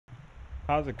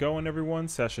How's it going, everyone?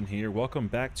 Sessiion here. Welcome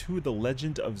back to The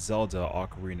Legend of Zelda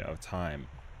Ocarina of Time.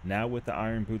 Now with the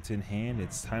iron boots in hand,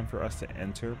 it's time for us to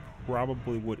enter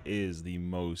probably what is the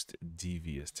most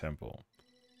devious temple.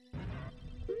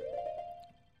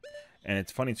 And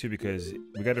it's funny too because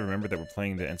we got to remember that we're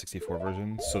playing the N64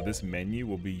 version, so this menu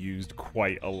will be used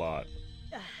quite a lot.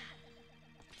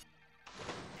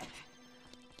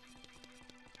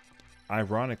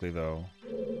 Ironically though,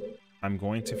 I'm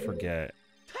going to forget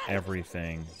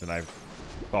everything that I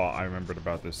thought I remembered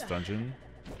about this dungeon,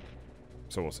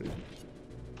 so we'll see.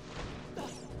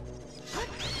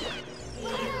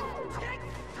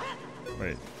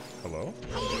 Wait, hello?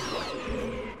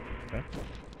 Okay.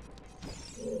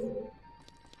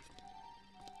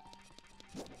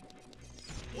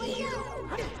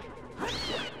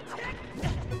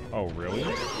 Oh, really?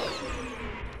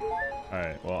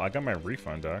 Alright, well, I got my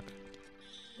refund deck.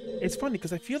 It's funny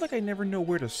because I feel like I never know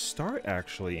where to start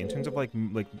actually in terms of like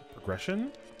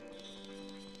progression.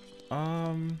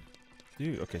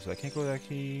 Dude, okay, so I can't go that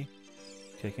key.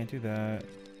 Okay, I can't do that.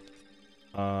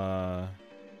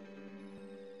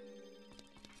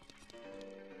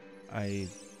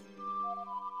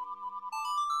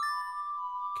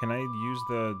 Can I use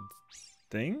the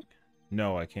thing?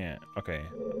 No, I can't. Okay.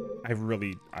 I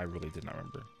really did not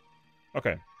remember.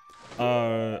 Okay.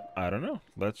 I don't know.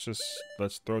 Let's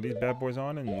throw these bad boys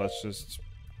on and let's just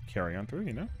carry on through,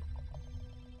 you know?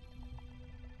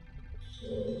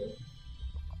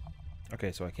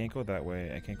 Okay, so I can't go that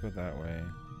way. I can't go that way.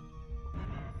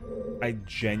 I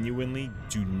genuinely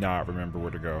do not remember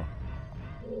where to go.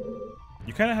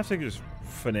 You kind of have to just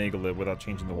finagle it without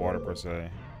changing the water per se.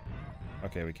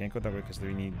 Okay, we can't go that way because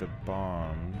we need the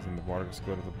bombs and the water has to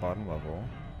go to the bottom level.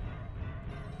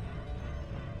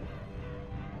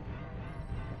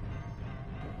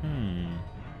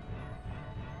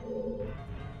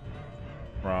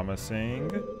 Promising.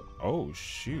 Oh,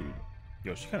 shoot.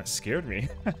 Yo, she kind of scared me.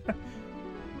 Who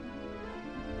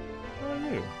are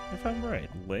you? If I'm right,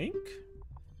 Link?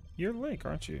 You're Link,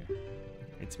 aren't you?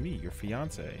 It's me, your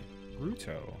fiance,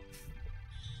 Ruto.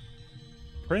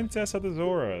 Princess of the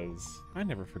Zoras. I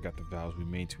never forgot the vows we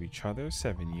made to each other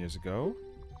 7 years ago.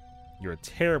 You're a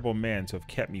terrible man to have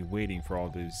kept me waiting for all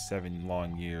those 7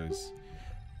 long years.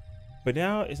 But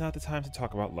now is not the time to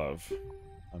talk about love.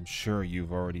 I'm sure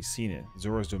you've already seen it.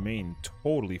 Zora's domain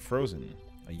totally frozen.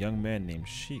 A young man named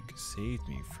Sheik saved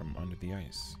me from under the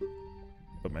ice.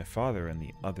 But my father and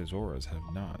the other Zoras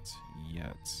have not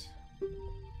yet.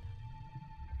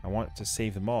 I want to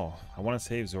save them all. I want to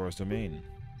save Zora's domain.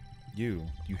 You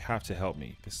have to help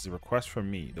me. This is a request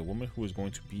from me, the woman who is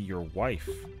going to be your wife.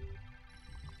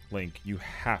 Link, you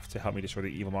have to help me destroy the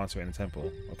evil monster in the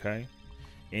temple, okay?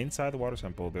 Inside the water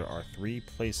temple, there are 3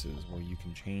 places where you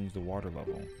can change the water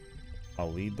level.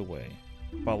 I'll lead the way.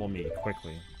 Follow me,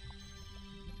 quickly.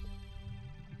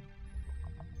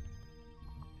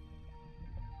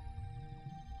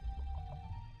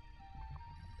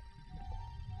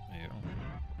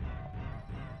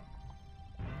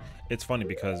 It's funny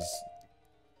because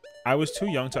I was too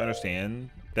young to understand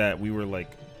that we were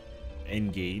like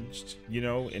engaged, you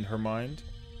know, in her mind.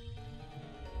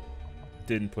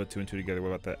 Didn't put 2 and 2 together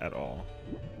about that at all.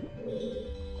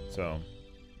 So,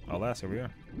 alas, here we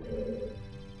are.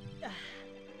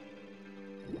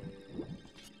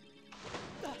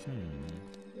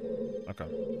 Okay.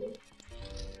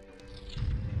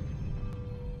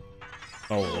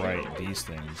 Oh, right, these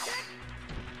things.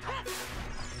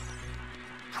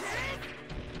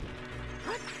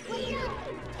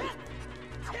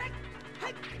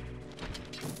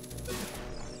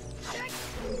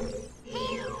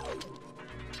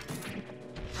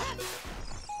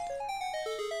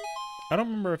 I don't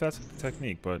remember if that's a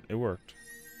technique, but it worked.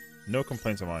 No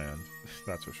complaints on my end,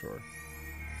 that's for sure.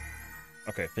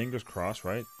 Okay, fingers crossed,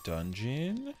 right?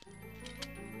 Dungeon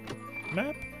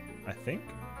map, I think.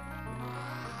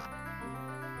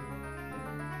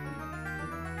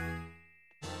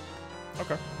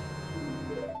 Okay.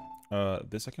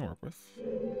 This I can work with.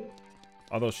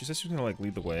 Although she said she was gonna like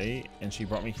lead the way, and she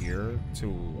brought me here to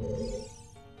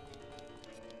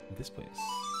this place.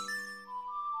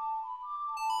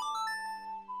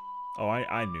 Oh,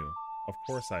 I knew. Of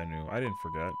course I knew. I didn't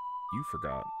forget. You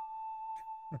forgot.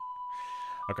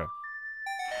 Okay.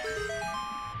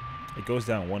 It goes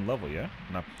down 1 level, yeah?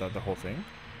 Not the whole thing?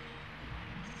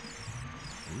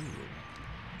 Ooh.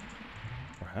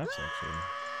 Perhaps, actually.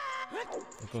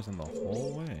 It goes in the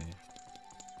whole way.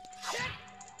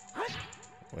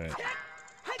 Wait.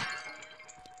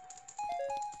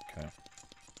 Okay.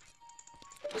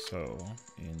 So,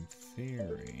 in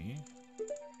theory...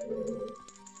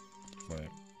 Wait.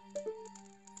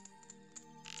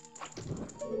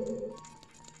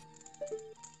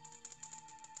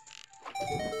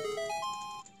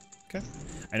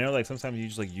 I know like sometimes you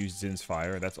just like use Zin's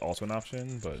fire. That's also an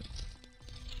option, but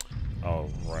oh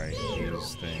right,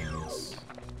 these things.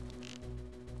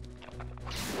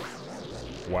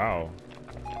 Wow,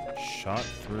 shot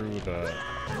through the.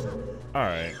 All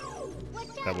right,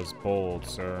 that was bold,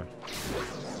 sir.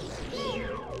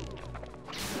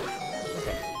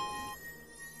 Okay.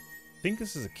 I think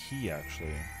this is a key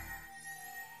actually.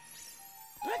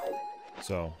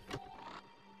 So.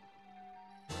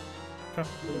 Okay.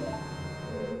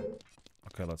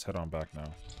 Okay, let's head on back now.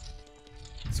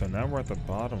 So now we're at the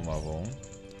bottom level.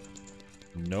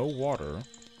 No water.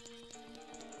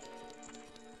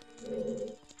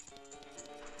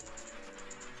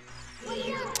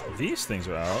 These things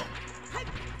are out.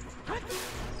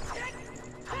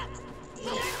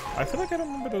 I feel like I don't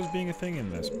remember those being a thing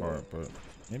in this part, but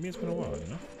maybe it's been a while, you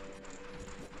know?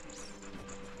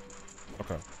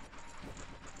 Okay.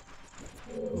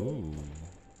 Ooh.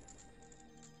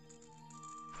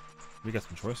 We got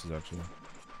some choices, actually.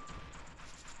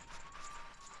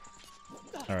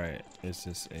 Alright, is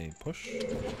this a push?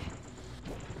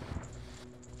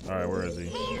 Alright, where is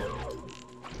he?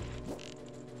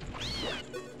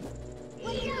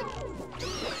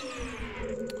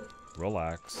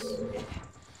 Relax.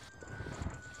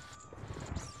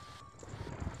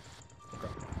 Okay.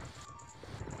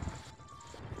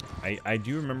 I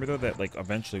do remember, though, that, like,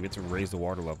 eventually we have to raise the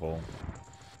water level.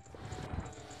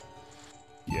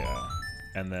 Yeah.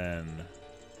 And then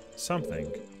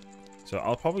something. So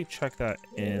I'll probably check that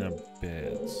in a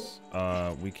bit.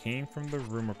 We came from the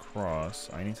room across.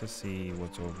 I need to see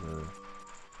what's over.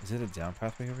 Is it a down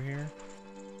pathway over here?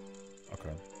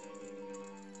 Okay.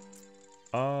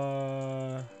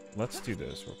 Let's do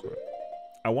this real quick.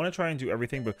 I want to try and do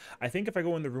everything, but I think if I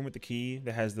go in the room with the key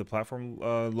that has the platform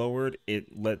lowered,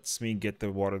 it lets me get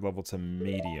the water level to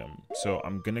medium. So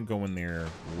I'm gonna go in there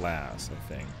last, I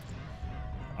think.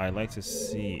 I'd like to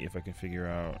see if I can figure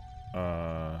out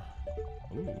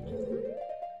ooh,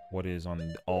 what is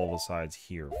on all the sides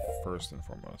here first and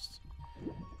foremost.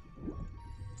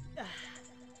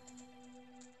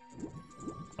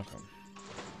 Okay.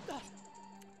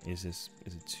 Is it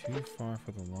too far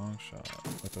for the long shot?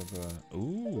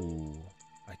 Ooh,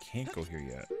 I can't go here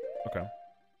yet. Okay.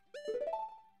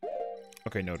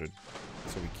 Okay, noted.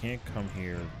 So we can't come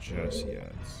here just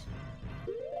yet.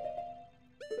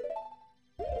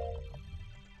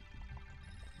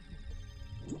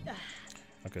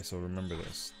 Okay, so remember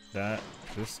this.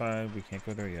 This side, we can't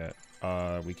go there yet.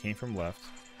 We came from left.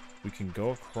 We can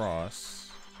go across.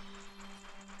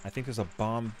 I think there's a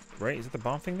bomb, right? Is it the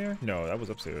bomb thing there? No, that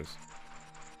was upstairs.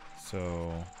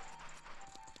 So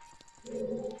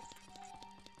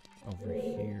over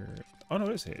here. Oh no,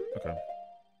 it is it. Okay.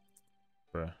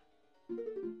 Bruh.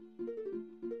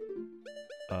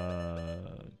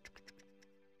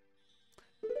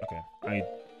 Okay.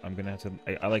 I'm gonna have to.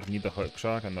 I like need the hook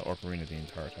shock and the ocarina the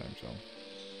entire time. So.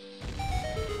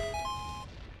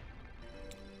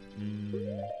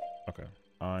 Okay.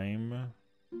 I'm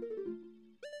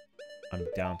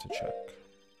down to check.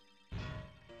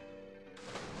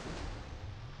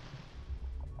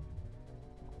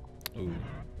 Ooh.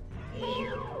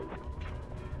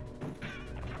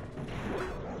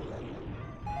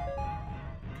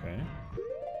 Okay.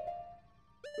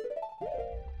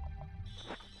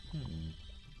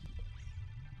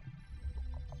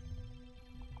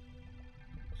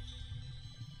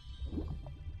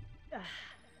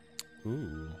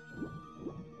 Ooh.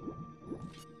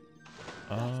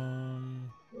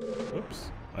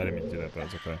 Oops. I didn't mean to do that, but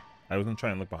it's okay. I was gonna try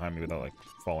and look behind me without, like,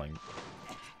 falling.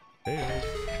 Hey.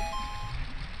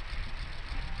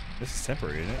 This is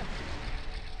temporary, isn't it?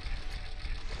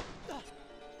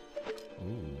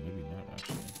 Ooh, maybe not,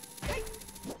 actually.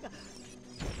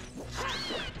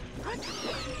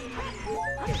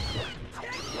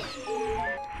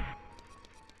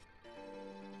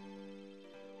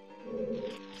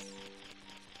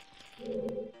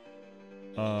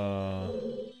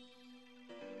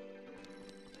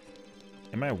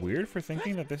 Am I weird for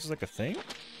thinking that this is like a thing?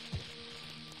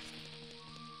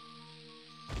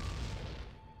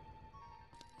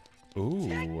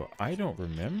 Ooh, I don't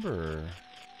remember.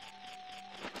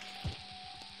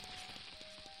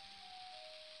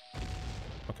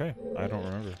 Okay, I don't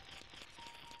remember.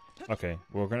 Okay,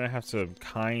 we're gonna have to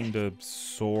kind of,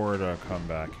 sorta come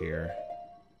back here.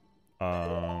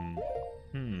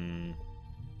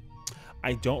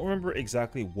 I don't remember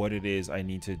exactly what it is I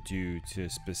need to do to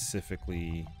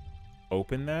specifically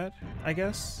open that, I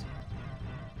guess.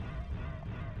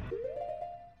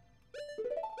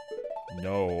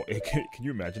 No, can you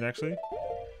imagine actually?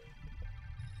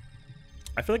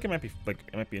 I feel like it might be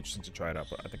interesting to try it out,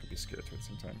 but I think I'd be scared to it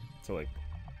sometime. To like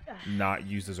not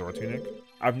use the Zora tunic.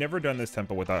 I've never done this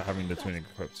temple without having the tunic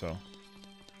equipped, so.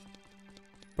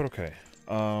 But okay.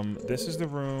 This is the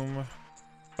room.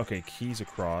 Okay, keys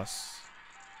across.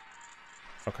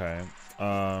 Okay.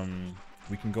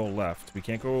 We can go left. We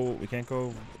can't go,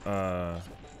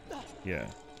 yeah.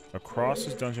 Across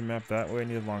is dungeon map. That way I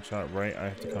need a long shot. Right, I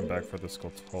have to come back for the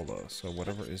Skulltula. So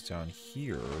whatever is down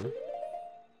here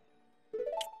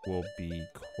will be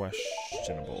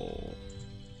questionable.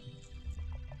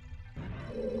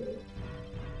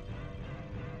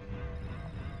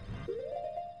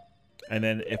 And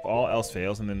then if all else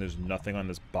fails and then there's nothing on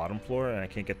this bottom floor and I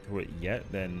can't get through it yet,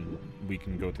 then we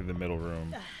can go through the middle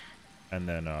room and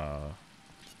then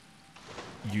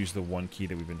use the one key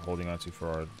that we've been holding on to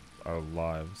for our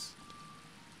lives.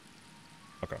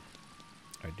 Okay.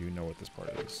 I do know what this part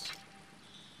is.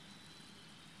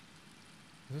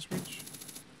 Does this reach?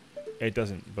 It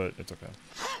doesn't, but it's okay.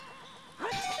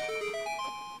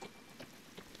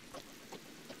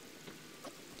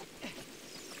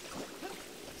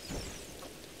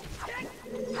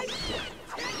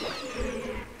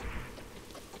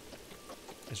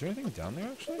 Is there anything down there,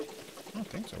 actually? I don't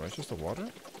think so, right? It's just the water?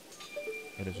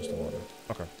 It is just the water.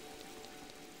 Okay.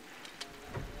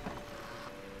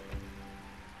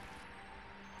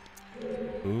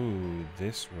 Ooh,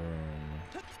 this room.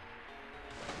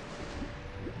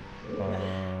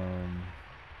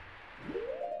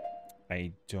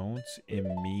 I don't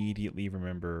immediately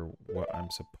remember what I'm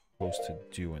supposed to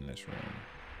do in this room.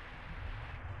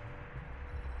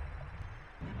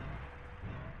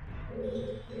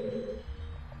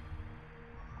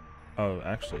 Oh,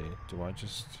 actually, do I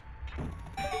just...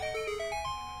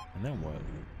 And then what?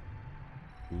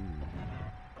 Ooh.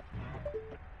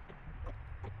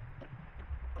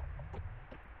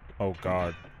 Oh,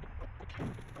 God.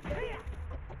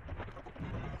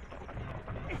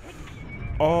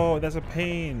 Oh, that's a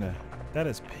pain. That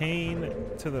is pain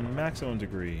to the maximum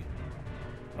degree.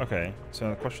 Okay, so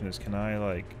the question is, can I,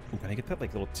 like... Ooh, can I get that,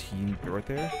 like, little teeny bit right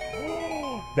there?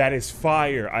 That is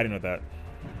fire! I didn't know that.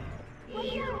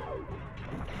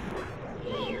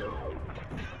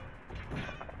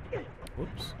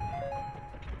 Whoops.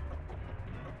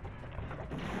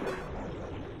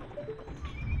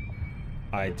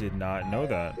 I did not know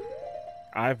that.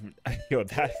 Yo,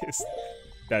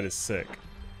 that is sick.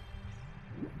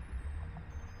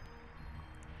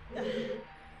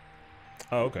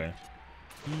 Oh, okay.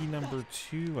 Key number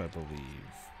 2, I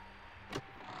believe.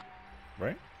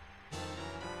 Right?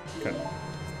 Okay.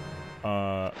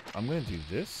 I'm gonna do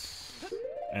this,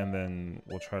 and then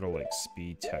we'll try to, like,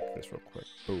 speed tech this real quick.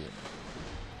 Boom.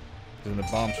 Then the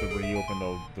bomb should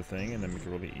reopen the thing, and then make it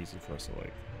really easy for us to,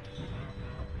 like...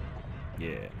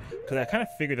 Yeah. Because I kind of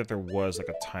figured that there was, like,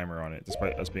 a timer on it,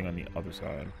 despite us being on the other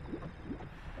side.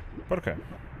 But okay.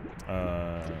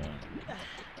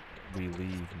 We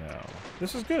leave now.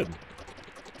 This is good.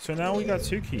 So now we got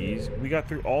 2 keys. We got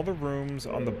through all the rooms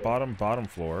on the bottom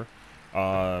floor.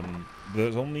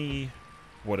 There's only...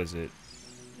 What is it?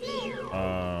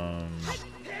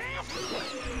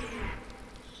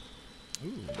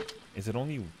 Ooh. Is it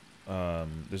only...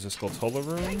 There's a Skulltula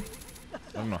room? I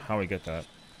don't know how we get that.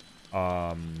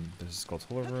 There's a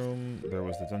Skulltula room. There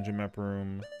was the dungeon map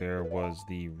room. There was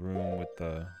the room with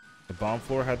the... The bomb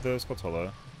floor had the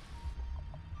Skulltula.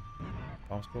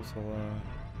 Bomb Skulltula...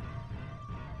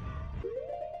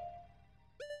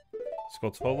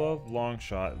 Skulltula, long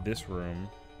shot, this room.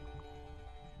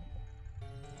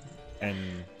 And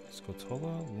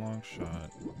Skulltula, long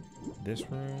shot, this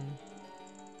room.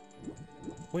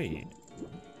 Wait.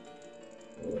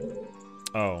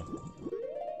 Oh.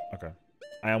 Okay.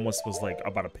 I almost was like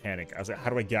about to panic. I was like,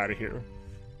 how do I get out of here?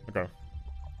 Okay.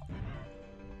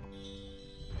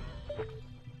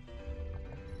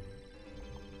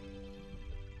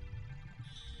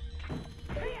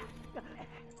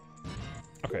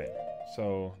 Okay.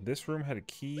 So this room had a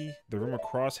key. The room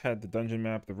across had the dungeon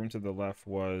map. The room to the left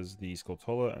was the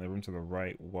Skulltula, and the room to the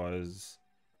right was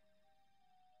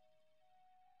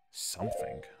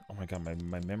something. Oh my god, my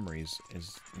memory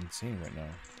is insane right now.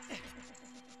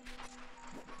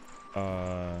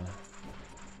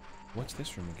 What's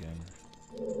this room again?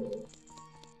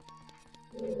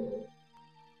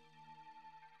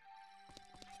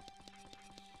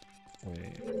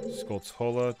 Wait,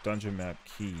 Skulltula dungeon map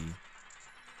key.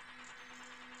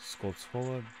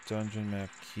 Skulltula dungeon map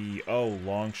key. Oh,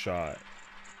 long shot.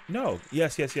 No.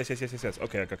 Yes. Okay.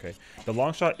 The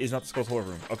long shot is not the Skulltula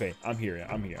room. Okay, I'm here.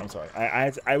 I'm sorry.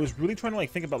 I was really trying to like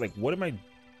think about like what am I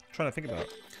trying to think about?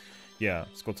 Yeah,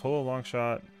 Skulltula long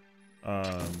shot.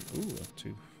 Ooh,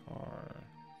 too far.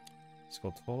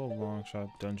 Skulltula long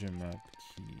shot dungeon map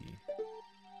key.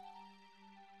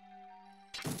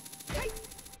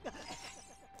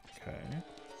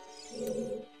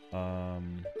 Let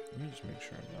me just make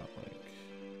sure I'm not like...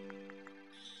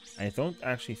 I don't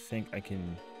actually think I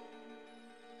can...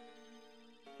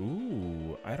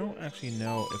 Ooh, I don't actually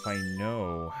know if I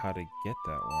know how to get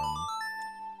that one.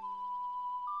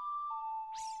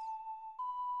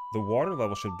 The water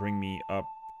level should bring me up.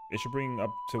 It should bring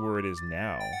up to where it is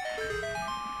now.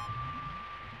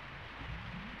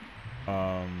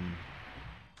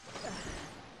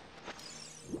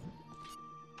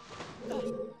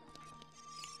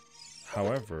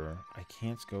 However, I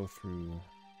can't go through.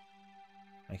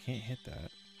 I can't hit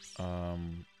that. I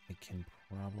can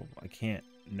probably. I can't.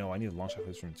 No, I need to launch off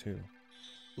this room too.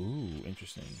 Ooh,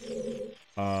 interesting.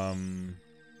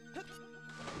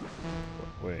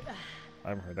 Wait. I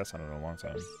haven't heard that sound in a long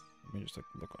time. Let me just like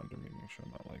look under me, make sure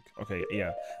I'm not like. Okay,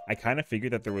 yeah. I kind of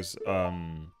figured that there was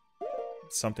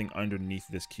something underneath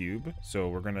this cube, so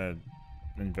we're gonna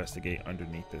investigate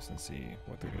underneath this and see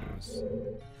what there is.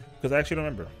 Because I actually don't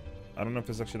remember. I don't know if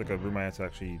there's actually like a room I have to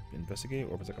actually investigate,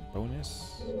 or if it's like a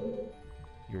bonus.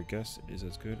 Your guess is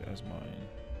as good as mine.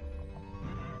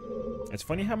 It's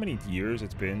funny how many years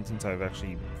it's been since I've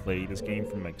actually played this game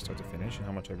from like start to finish, and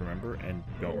how much I remember and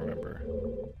don't remember.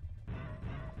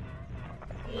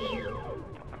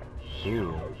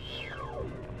 Ooh.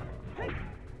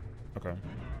 Okay.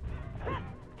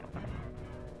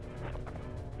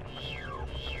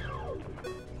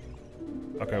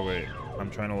 Okay, wait. I'm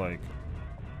trying to like...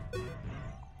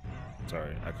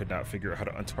 Sorry, I could not figure out how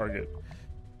to untarget.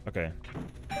 Okay.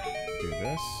 Do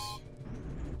this.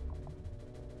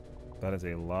 That is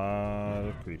a lot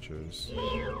of creatures.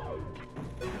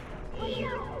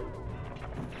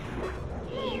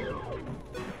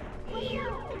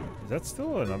 Is that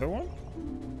still another one?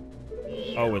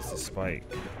 Oh, it's the spike.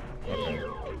 Okay.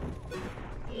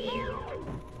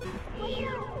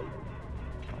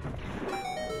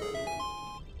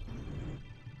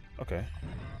 Okay.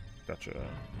 Gotcha.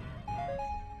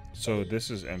 So this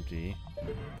is empty.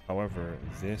 However,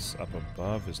 this up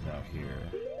above is now here.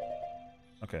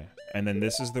 Okay. And then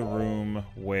this is the room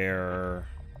where...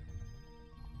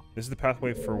 This is the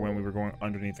pathway for when we were going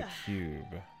underneath the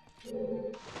cube.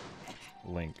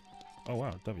 Link. Oh,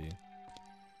 wow. W.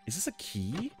 Is this a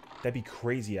key? That'd be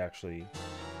crazy, actually.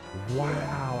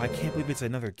 Wow. I can't believe it's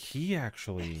another key,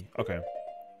 actually. Okay.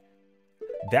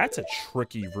 That's a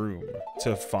tricky room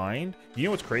to find. You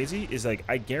know what's crazy? Is like,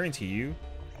 I guarantee you,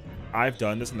 I've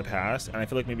done this in the past, and I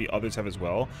feel like maybe others have as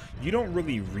well. You don't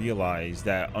really realize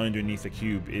that underneath the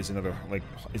cube is another, like,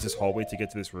 is this hallway to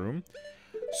get to this room.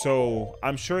 So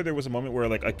I'm sure there was a moment where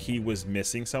like a key was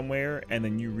missing somewhere, and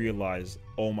then you realize,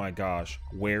 oh my gosh,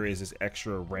 where is this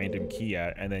extra random key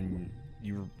at? And then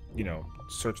you know,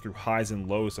 search through highs and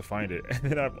lows to find it, and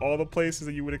then out of all the places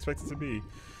that you would expect it to be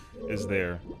is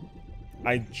there.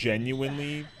 I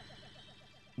genuinely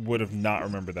would have not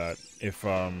remembered that if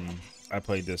I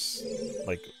played this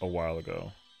like a while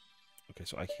ago. Okay,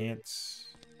 so I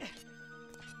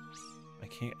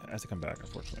have to come back,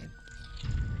 unfortunately.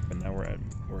 But now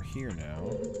we're here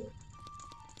now.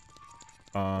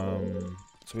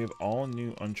 So we have all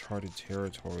new uncharted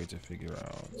territory to figure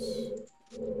out.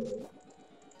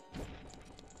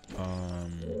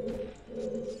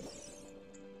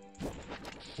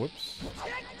 Whoops.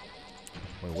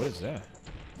 Wait, what is that?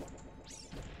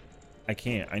 I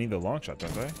can't. I need the long shot,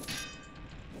 don't I?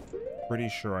 Pretty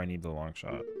sure I need the long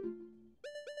shot.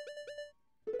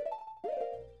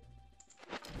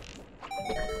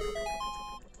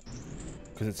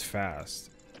 Because it's fast.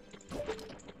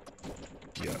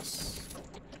 Yes.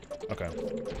 Okay.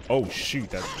 Oh shoot,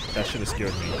 that should have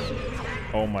scared me.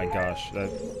 Oh my gosh,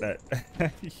 that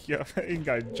yeah, that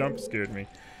guy jump scared me.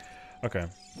 Okay.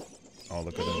 Oh,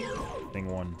 look at it. Thing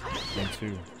one, thing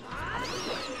two.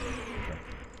 Okay.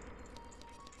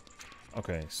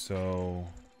 Okay, so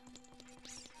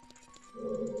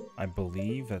I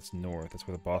believe that's north. That's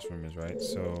where the boss room is, right?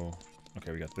 So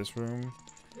okay, we got this room.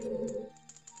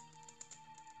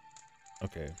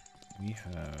 Okay, we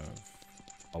have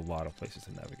a lot of places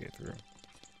to navigate through.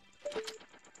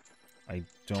 I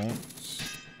don't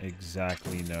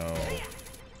exactly know.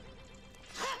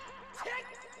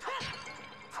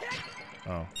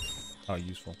 Oh. Oh,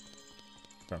 useful.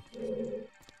 Okay.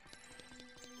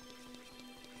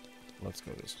 Let's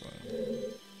go this way.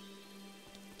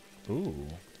 Ooh.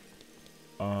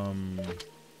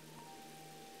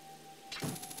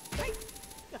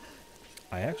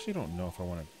 I actually don't know if I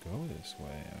want to go this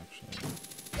way, actually.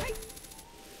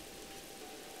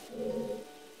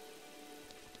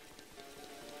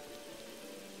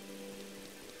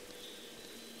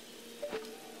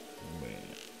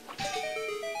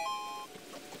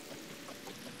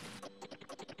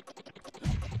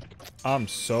 I'm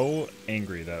so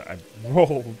angry that I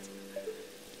rolled.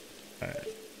 Alright.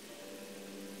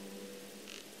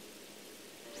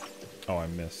 Oh, I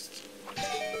missed.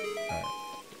 Alright.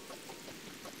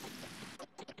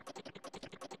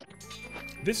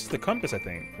 This is the compass, I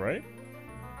think, right?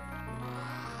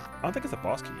 I don't think it's a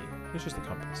boss key. It's just the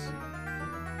compass.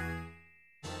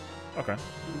 Okay.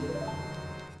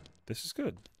 This is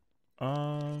good.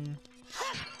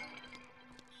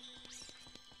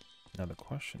 Now the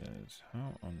question is,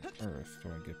 how on earth do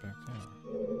I get back down?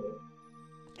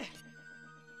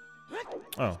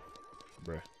 Oh.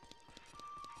 Bruh.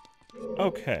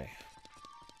 Okay.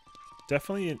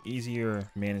 Definitely an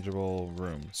easier, manageable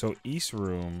room. So East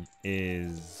room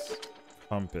is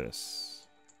compass.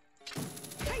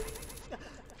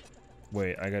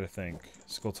 Wait, I gotta think.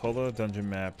 Skulltula, dungeon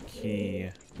map, key,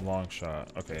 long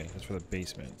shot. Okay, that's for the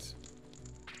basement.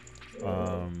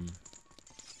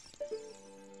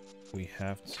 We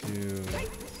have to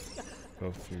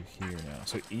go through here now.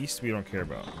 So east we don't care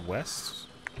about. West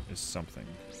is something.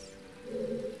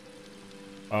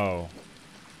 Oh.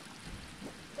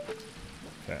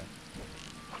 Okay.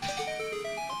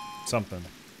 Something.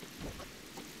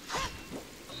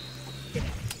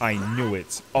 I knew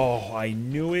it. Oh, I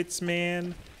knew it,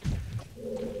 man.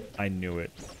 I knew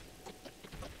it.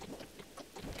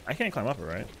 I can't climb up it,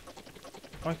 right?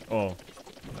 Oh,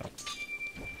 no.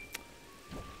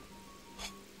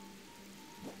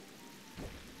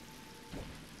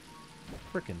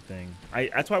 Frickin' thing.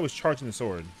 That's why I was charging the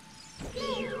sword.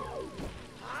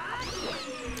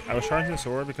 I was charging the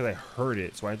sword because I heard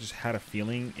it, so I just had a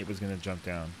feeling it was gonna jump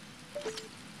down.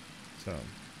 So.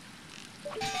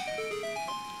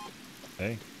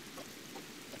 Hey.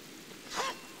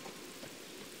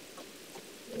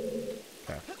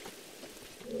 Okay.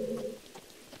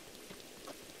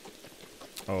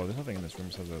 Oh, there's nothing in this room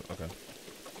besides the. Okay.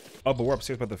 Oh, but we're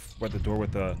upstairs by the door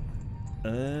with the.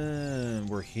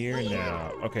 We're here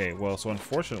now. Okay, well, so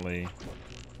unfortunately,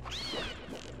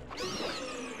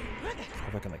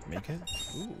 if I can like make it.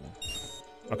 Ooh.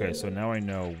 Okay, so now I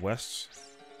know west.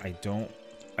 I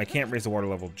can't raise the water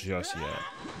level just yet.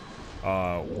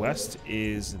 West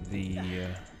is the.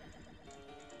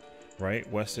 Right,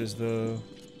 west is the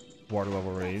water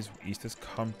level raise. East is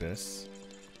compass.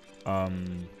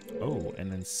 Oh,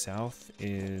 and then south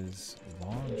is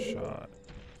long shot.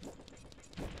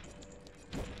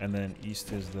 And then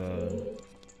east is the...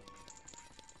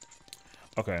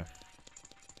 Okay.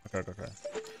 Okay.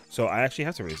 So I actually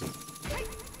have to raise it.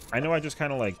 I know I just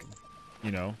kind of like,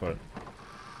 you know, but...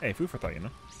 Hey, food for thought, you know?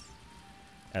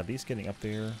 At least getting up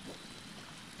there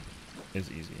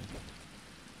is easy.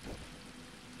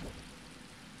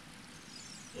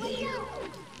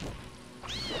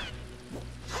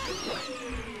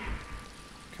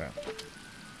 Okay.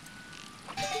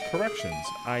 Corrections.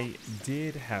 I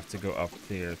did have to go up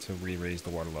there to re-raise the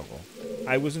water level.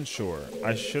 I wasn't sure.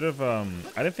 I should have, I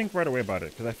didn't think right away about it,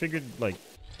 because I figured, like,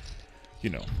 you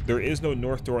know, there is no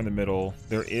north door in the middle.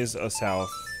 There is a south.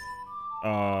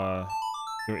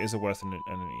 There is a west and an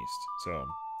east. So,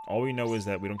 all we know is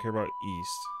that we don't care about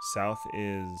east. South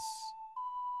is...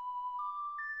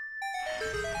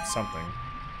 something.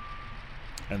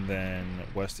 And then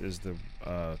west is the,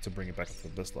 to bring it back up to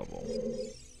this level.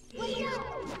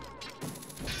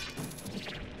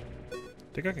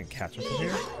 Think I can catch him from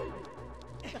here?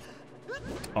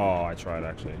 Oh, I tried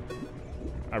actually.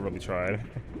 I really tried.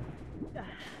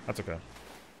 That's okay.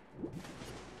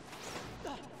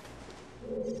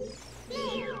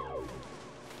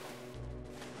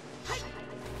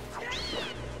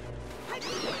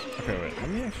 Okay, wait. Let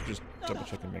me actually just double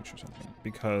check and make sure something.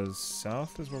 Because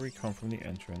south is where we come from, the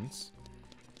entrance.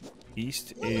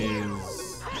 East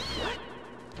is...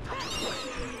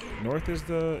 North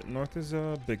is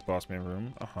a big boss man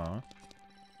room.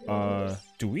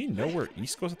 Do we know where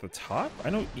east goes at the top? I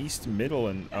know east middle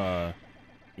and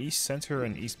east center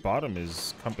and east bottom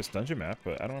is compass dungeon map,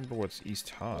 but I don't remember what's east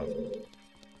top.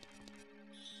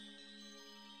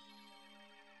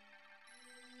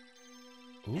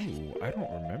 Ooh, I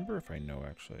don't remember if I know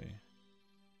actually.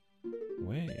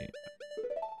 Wait.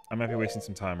 I might be wasting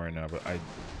some time right now, but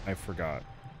I forgot.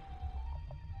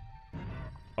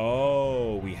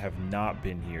 Oh, we have not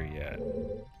been here yet.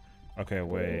 Okay,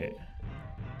 wait.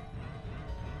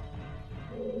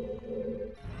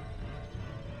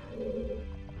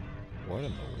 What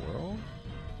in the world?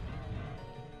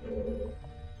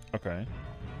 Okay.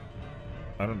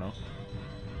 I don't know.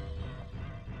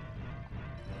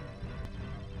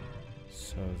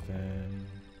 So then...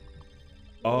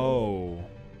 Oh.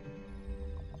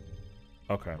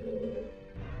 Okay.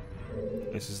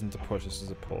 This isn't a push, this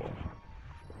is a pull.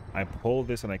 I pull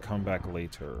this and I come back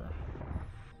later.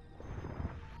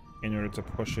 in order to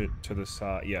push it to the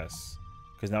side. Yes.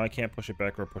 Because now I can't push it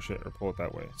back or push it or pull it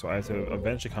that way. So I have to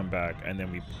eventually come back and then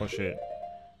we push it.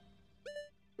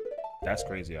 That's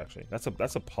crazy, actually. That's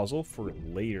a puzzle for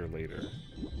later.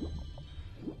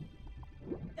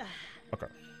 Okay.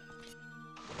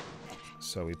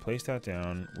 So we place that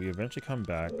down. We eventually come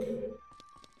back.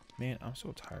 Man, I'm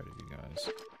so tired of you guys.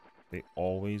 They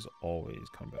always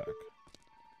come back.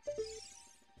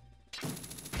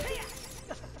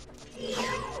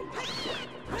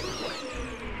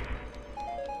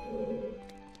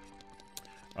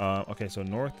 Okay, so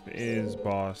north is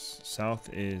boss, south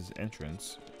is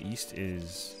entrance, east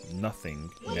is nothing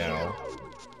now.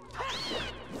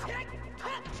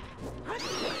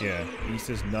 Yeah,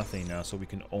 east is nothing now, so we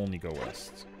can only go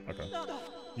west. Okay.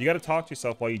 You gotta talk to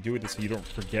yourself while you do this so you don't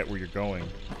forget where you're going.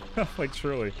 Like,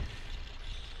 surely.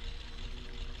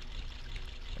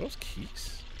 Are those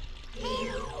keys?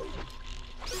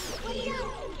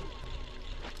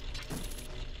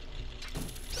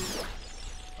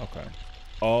 Okay.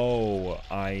 Oh,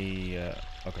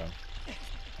 okay.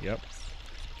 Yep.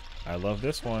 I love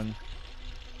this one.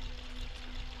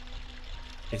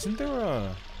 Isn't there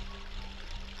a...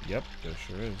 Yep, there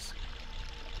sure is.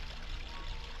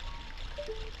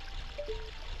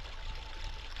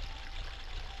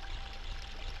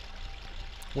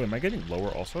 Wait, am I getting lower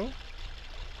also?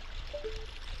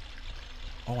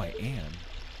 Oh, I am.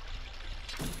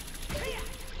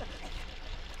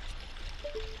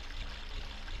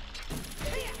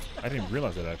 I didn't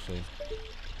realize that, actually.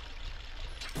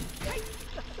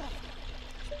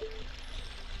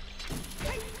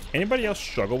 Anybody else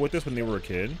struggle with this when they were a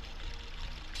kid?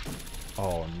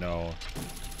 Oh, no.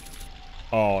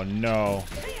 Oh, no.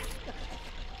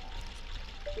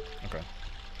 Okay.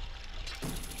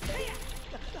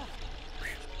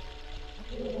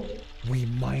 We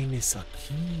minus a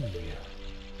key.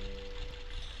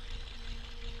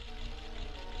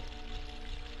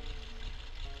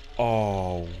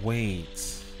 Oh,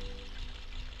 wait.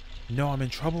 No, I'm in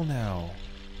trouble now.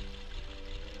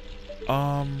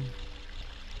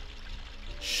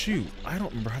 Shoot. I don't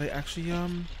remember how to actually,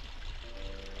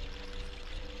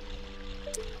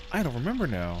 I don't remember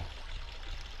now.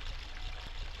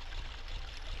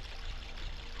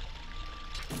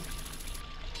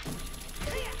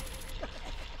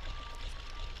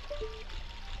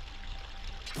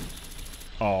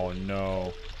 Oh,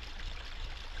 no.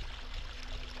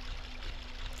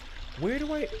 Where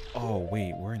do I... Oh,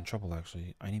 wait. We're in trouble,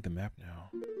 actually. I need the map now.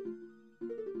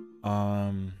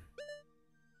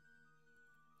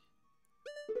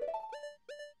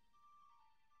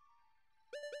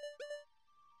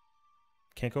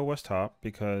 Can't go west top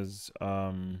because,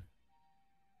 that's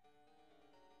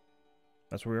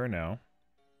where we are now.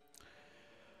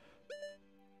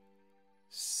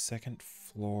 Second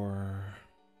floor...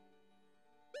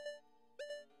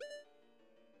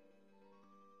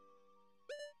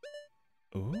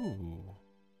 Ooh.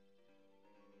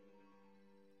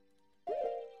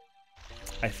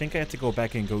 I think I have to go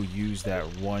back and go use that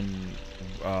one,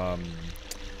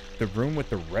 the room with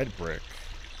the red brick.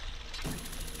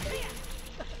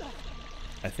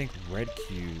 I think red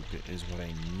cube is what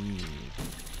I need.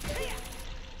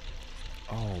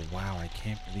 Oh, wow, I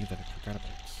can't believe that I forgot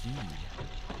about key.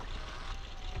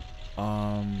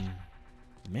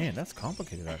 Man, that's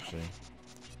complicated, actually.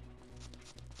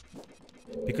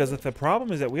 Because if the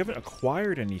problem is that we haven't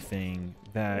acquired anything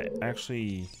that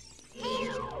actually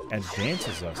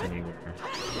advances us anywhere.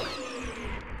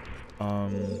 I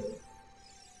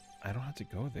don't have to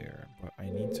go there, but I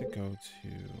need to go to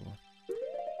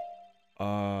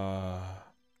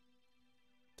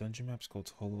Dungeon Maps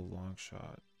Gold Holo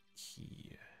Longshot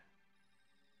Key.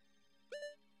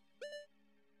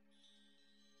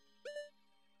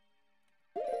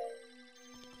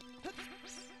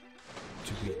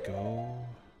 Do we go?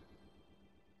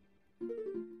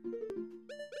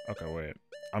 Okay, wait.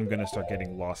 I'm gonna start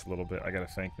getting lost a little bit. I gotta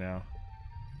think now.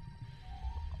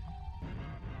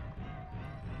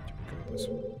 Do we go this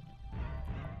way?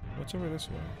 What's over this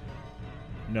way?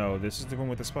 No, this is the one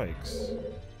with the spikes.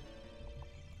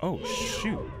 Oh,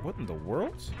 shoot. What in the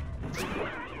world?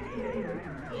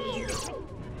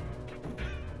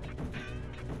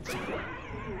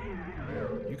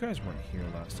 You guys weren't here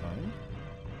last time.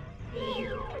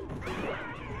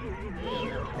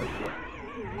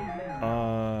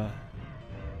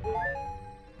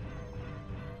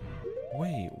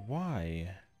 Wait, why?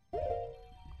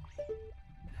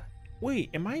 Wait,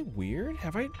 am I weird?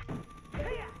 Have I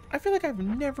feel like I've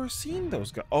never seen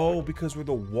those guys. Oh, because where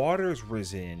the water's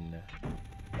risen.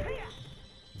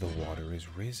 The water is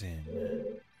risen.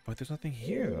 But there's nothing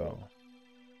here, though.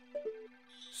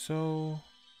 So...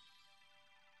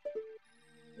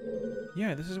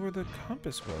 Yeah, this is where the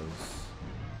compass was.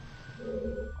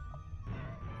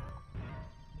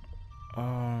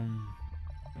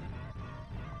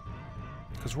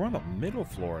 Because we're on the middle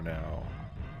floor now.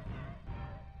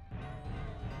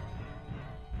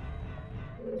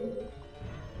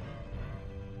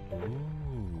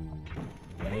 Ooh,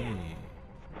 yay.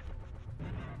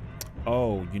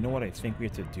 Oh, you know what I think we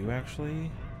have to do, actually?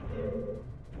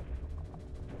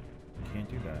 Can't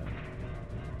do that.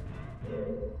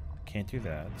 Can't do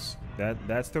that.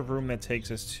 That's the room that takes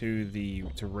us to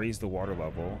raise the water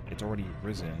level. It's already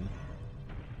risen.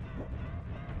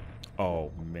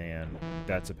 Oh man,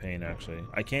 that's a pain actually.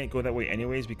 I can't go that way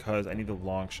anyways because I need the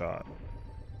long shot.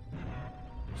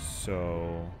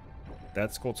 So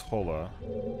that's Goltola.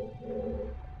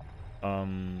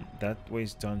 That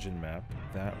way's dungeon map.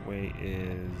 That way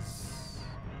is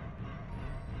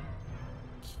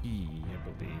key, I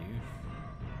believe.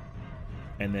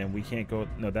 And then we can't go.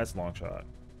 No, that's long shot.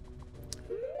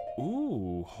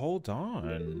 Ooh, hold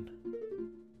on.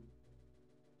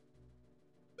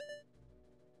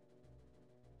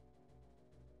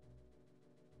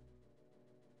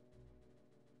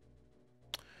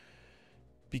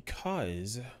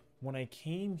 Because when I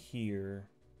came here.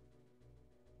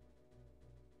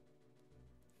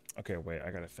 Okay, wait, I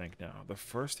gotta think now. The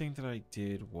first thing that I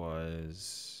did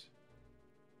was.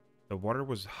 The water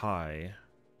was high.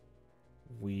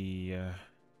 We.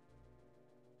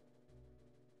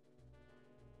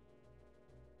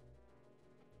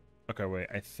 Okay, wait,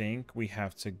 I think we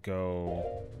have to go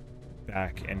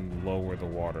back and lower the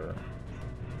water.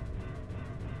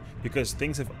 Because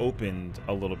things have opened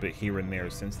a little bit here and there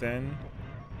since then.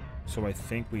 So I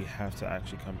think we have to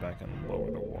actually come back and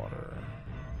lower the water.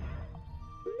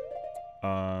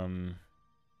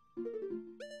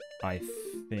 I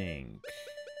think.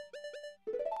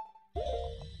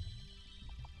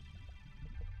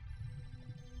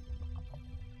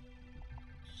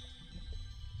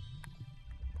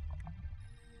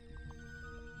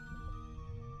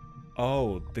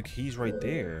 Oh, the key's right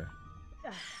there.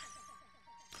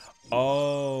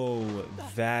 Oh,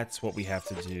 that's what we have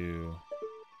to do.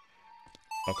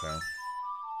 Okay.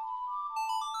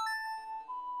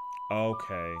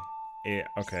 Okay.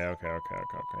 Okay.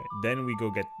 Then we go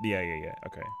get... Yeah.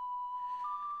 Okay.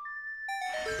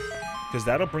 Because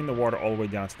that'll bring the water all the way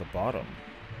down to the bottom.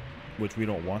 Which we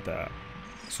don't want that.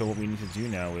 So what we need to do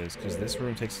now is... Because this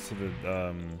room takes us to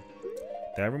the...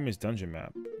 that room is dungeon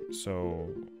map. So...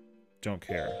 Don't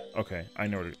care. Okay. I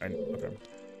know... Okay.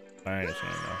 I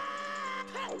understand now.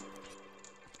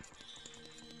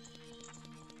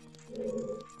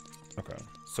 Okay.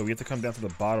 So we have to come down to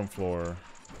the bottom floor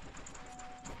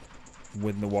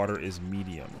when the water is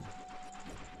medium.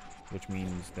 Which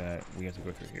means that we have to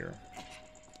go through here.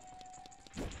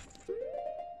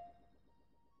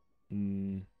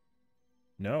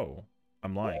 No.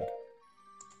 I'm lying.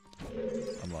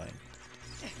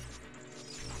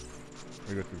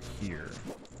 We go through here.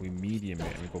 We medium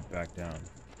it and we go back down.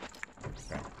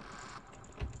 Okay.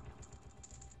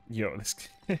 Yo,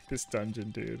 this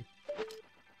dungeon, dude.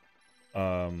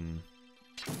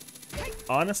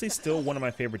 Honestly, still one of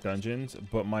my favorite dungeons,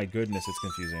 but my goodness, it's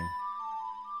confusing.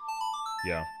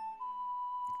 Yeah.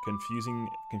 Confusing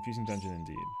dungeon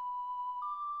indeed.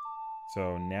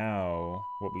 So now,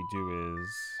 what we do is...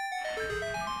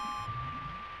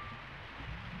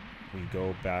 we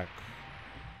go back...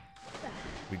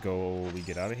 We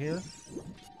get out of here.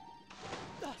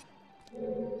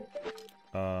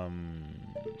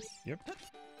 Yep.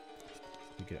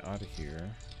 We get out of here.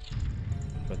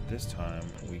 But this time,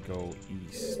 we go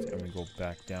east, and we go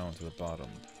back down to the bottom.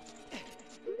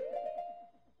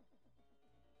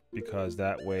 Because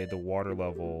that way, the water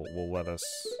level will let us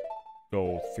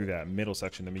go through that middle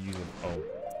section. Then we use it. Oh,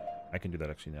 I can do that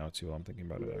actually now, too. I'm thinking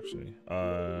about it, actually.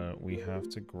 We have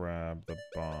to grab the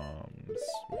bombs.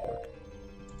 Real quick.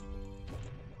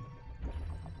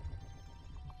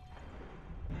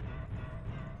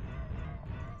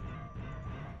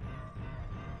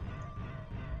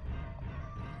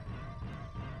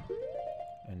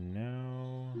 And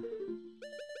now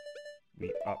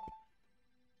we up.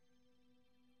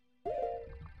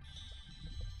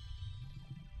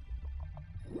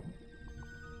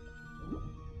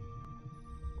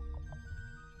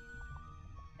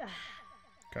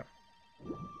 Okay.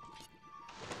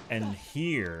 And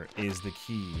here is the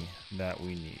key that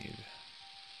we need.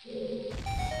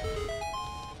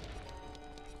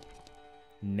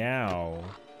 Now.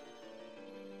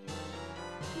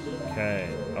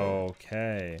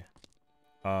 Okay.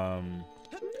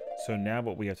 So now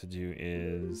what we have to do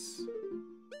is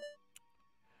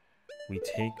we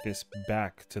take this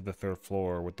back to the third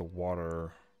floor with the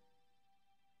water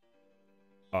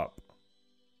up,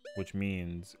 which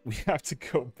means we have to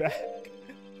go back.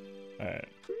 All right.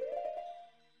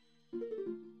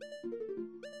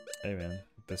 Hey man,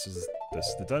 this is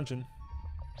the dungeon.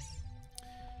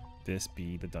 This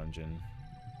be the dungeon.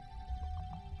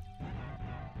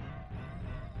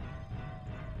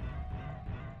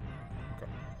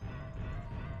 Okay.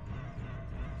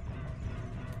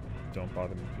 Don't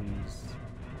bother me, please.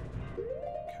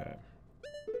 Okay.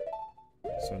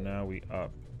 So now we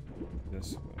up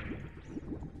this way.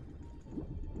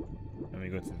 And we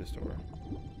go to this door.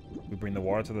 We bring the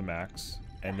water to the max,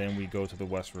 and then we go to the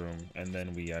west room, and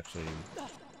then we actually...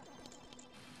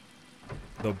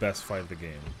 the best fight of the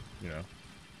game, you know?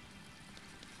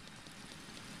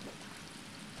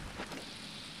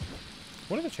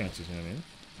 What are the chances, you know what I mean?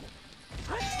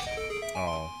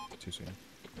 Oh, too soon.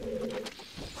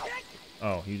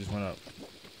 Oh, he just went up.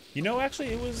 You know, actually,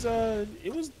 it was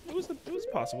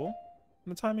possible.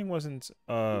 The timing wasn't,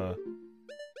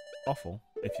 awful,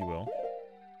 if you will.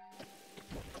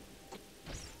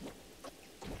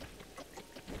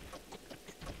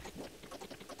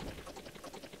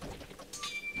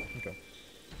 Okay.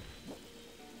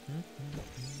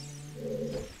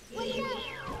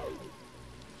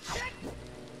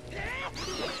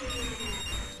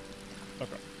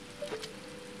 Okay.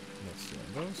 Let's see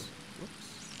on those. Whoops.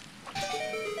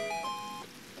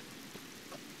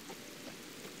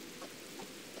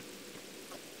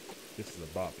 This is a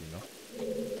bop, you know?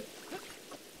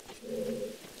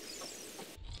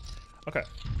 Okay.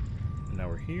 Now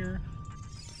we're here.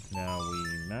 Now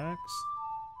we max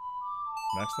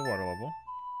the water level.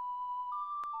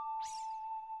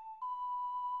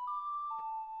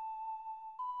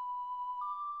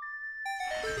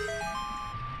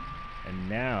 And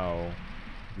now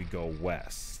we go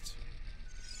west.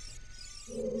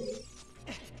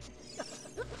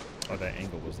 Oh, that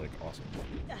angle was like awesome.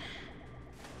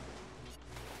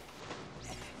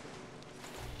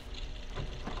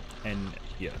 And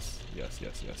yes.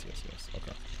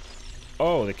 Okay.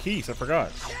 Oh, the keys, I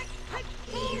forgot.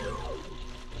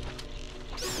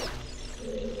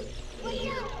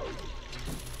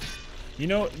 You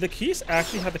know, the keys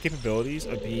actually have the capabilities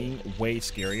of being way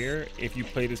scarier if you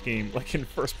play this game like in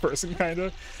first person,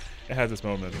 kinda. It has its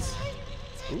moments.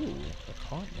 Ooh, a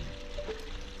continent.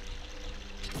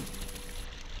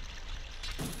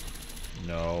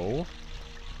 No.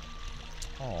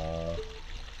 Oh.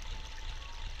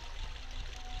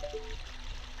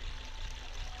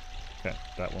 Okay,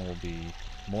 that one will be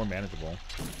more manageable.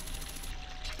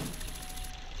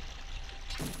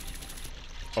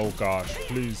 Oh gosh,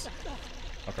 please.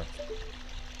 Okay.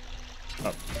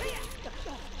 Up.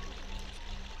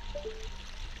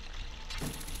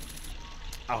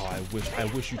 Oh, I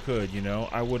wish you could, you know?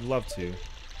 I would love to.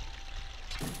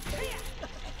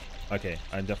 Okay,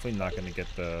 I'm definitely not gonna get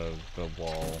the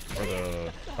wall or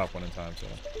the top one in time, so.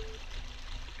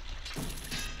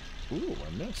 Ooh, I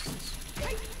missed.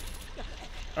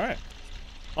 Alright.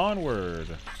 Onward.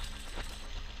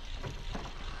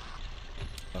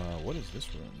 What is this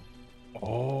room?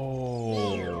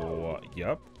 Oh,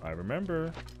 yep, I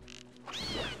remember.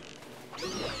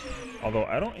 Although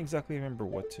I don't exactly remember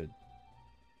what to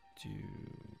do.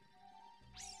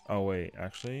 Oh wait,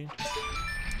 actually,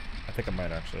 I think I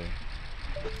might actually.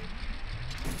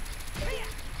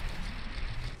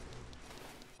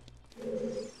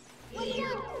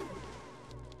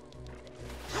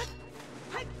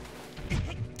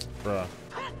 Bruh.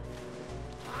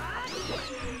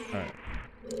 Alright.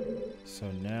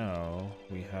 So now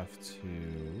we have to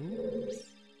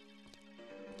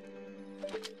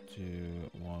do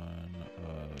one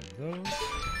of those.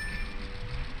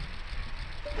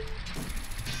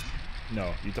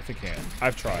 No, you definitely can.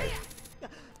 I've tried.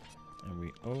 And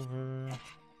we over.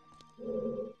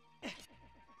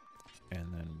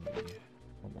 And then we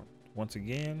one more. Once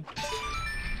again.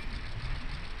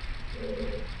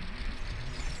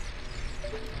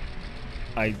 No.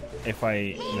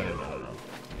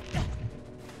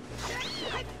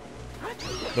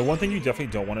 The one thing you definitely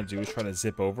don't want to do is try to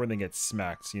zip over and then get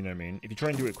smacked, you know what I mean? If you try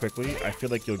and do it quickly, I feel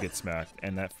like you'll get smacked,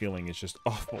 and that feeling is just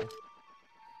awful.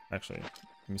 Actually,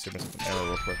 let me save myself an arrow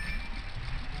real quick.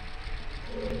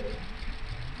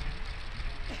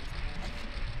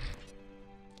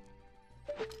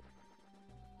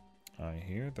 I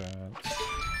hear that.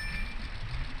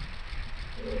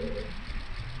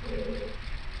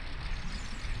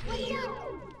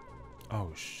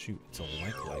 Oh shoot, it's a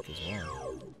like as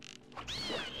well.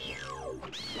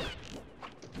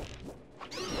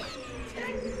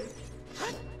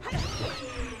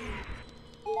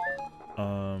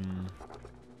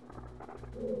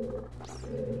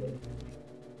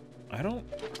 I don't...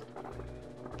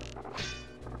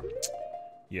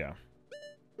 Yeah.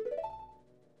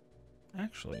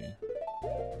 Actually.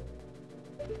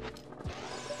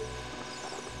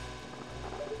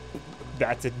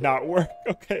 That did not work.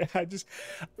 Okay, I just...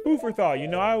 Food for thought. You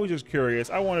know, I was just curious.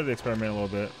 I wanted to experiment a little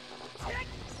bit.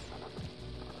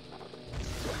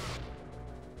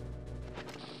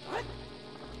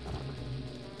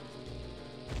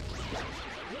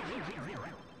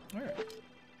 Alright.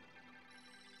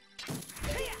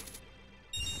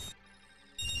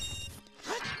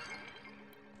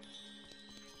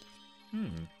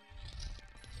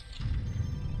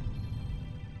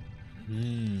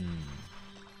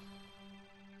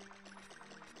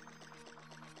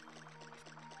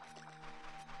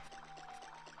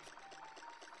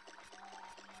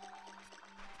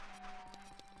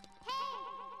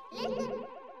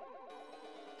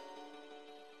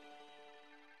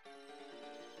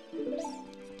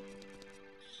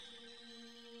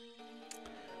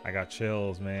 I got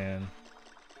chills, man.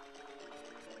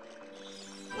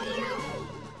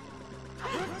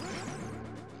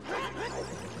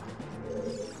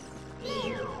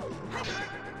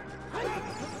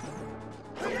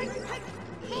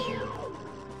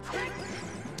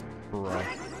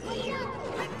 Bruh.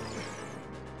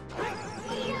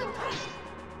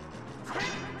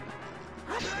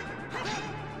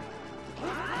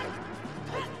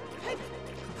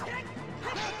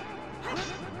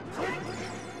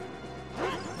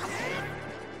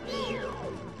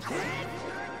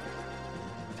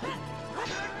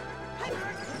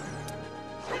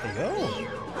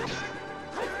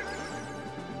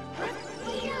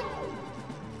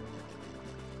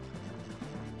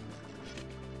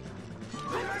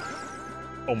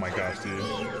 Oh my gosh, dude.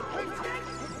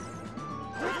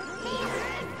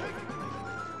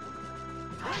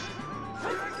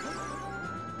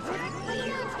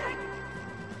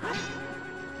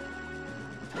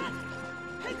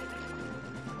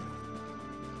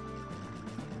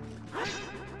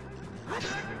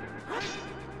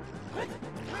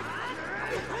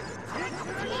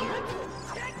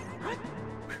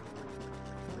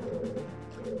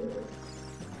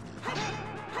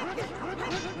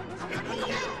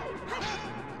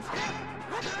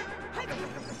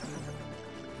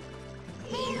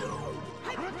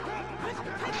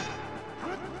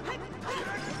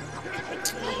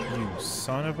 You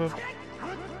son of a...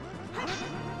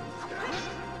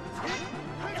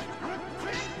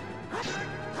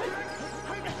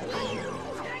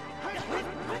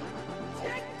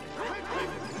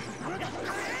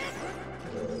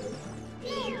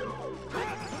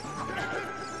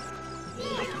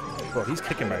 Bro, he's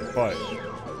kicking my butt.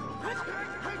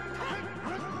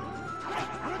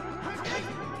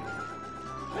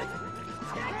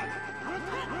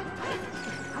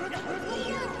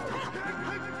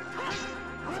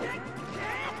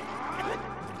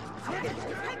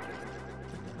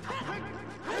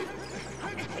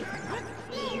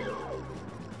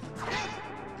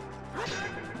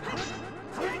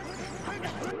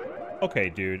 Okay,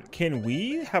 dude, can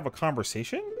we have a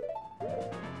conversation?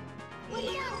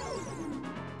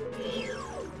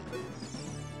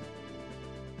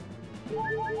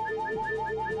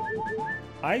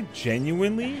 I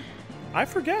genuinely, I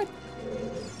forget.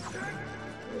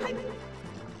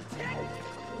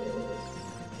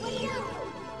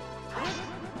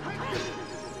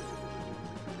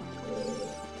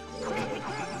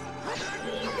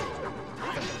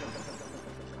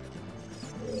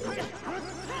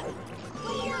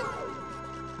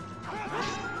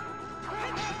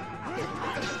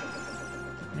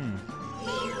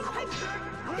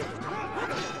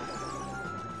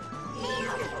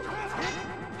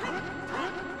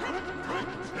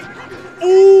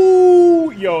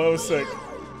 Ooh, yo, that was sick.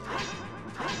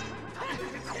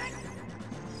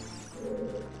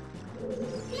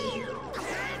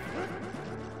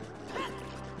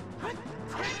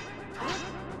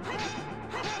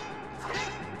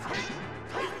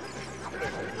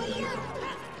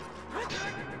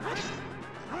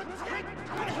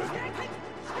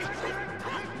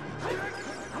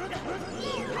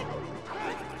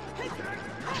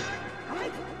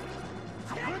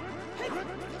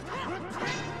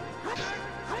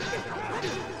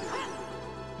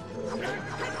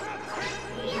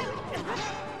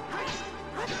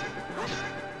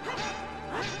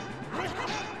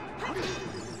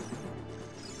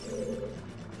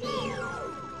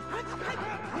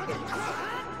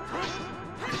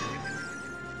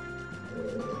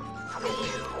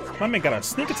 My man got a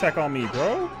sneak attack on me,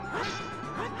 bro.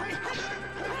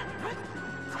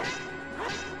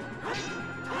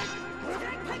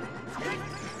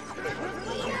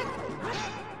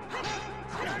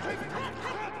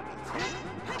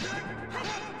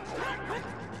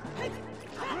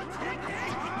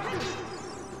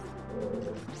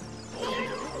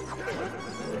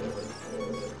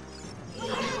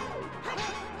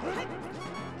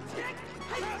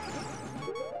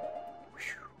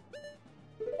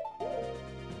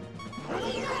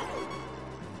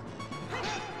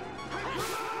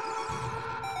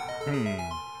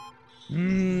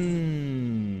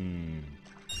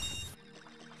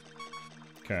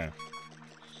 Okay.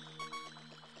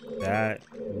 That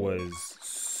was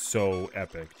so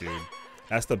epic, dude.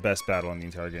 That's the best battle in the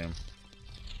entire game.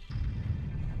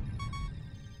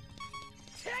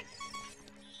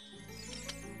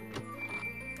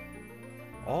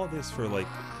 All this for, like,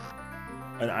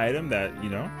 an item that, you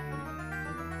know?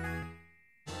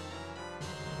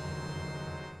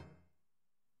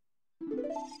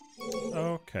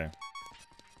 Okay.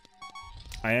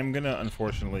 I am gonna,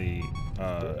 unfortunately,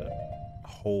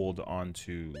 hold on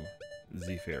to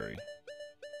Z Fairy.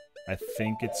 I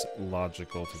think it's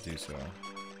logical to do so.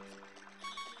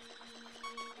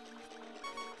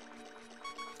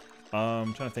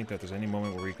 I'm trying to think that there's any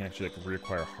moment where we can actually, like,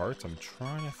 reacquire hearts. I'm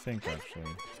trying to think, actually.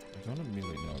 I don't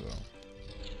immediately know,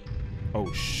 though.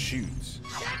 Oh, shoot.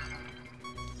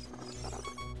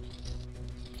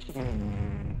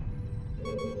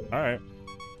 Alright.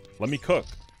 Let me cook.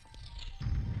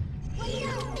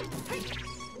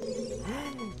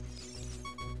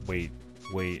 Wait.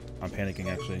 I'm panicking,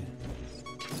 actually.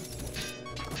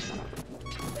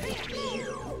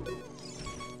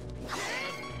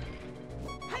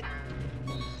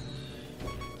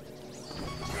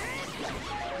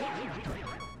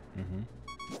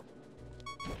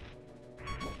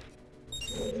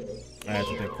 I have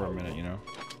to think for a minute, you know?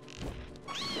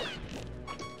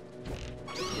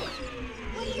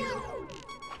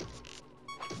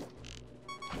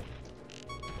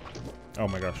 Oh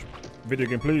my gosh. Video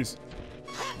game, please.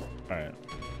 Alright.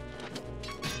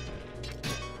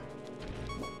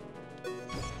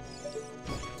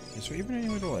 Is there even any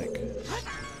way to, like...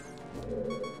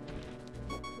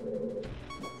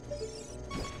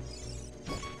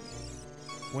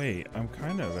 Wait, I'm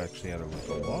kind of actually at a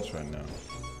loss right now.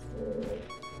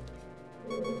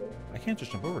 I can't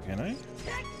just jump over, can I?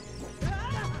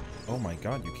 Oh my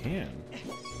god, you can.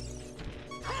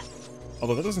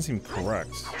 Although that doesn't seem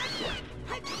correct.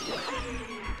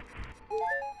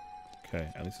 Okay,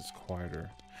 at least it's quieter.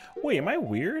 Wait, am I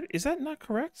weird? Is that not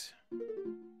correct?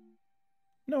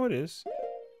 No, it is.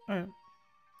 Alright.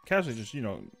 Casually just, you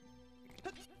know...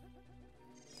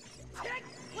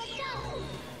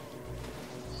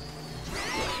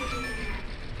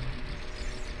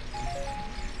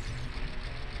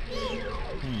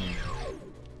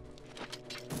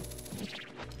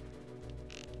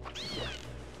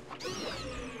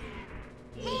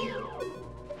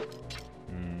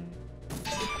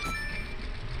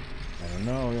 I don't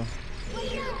know.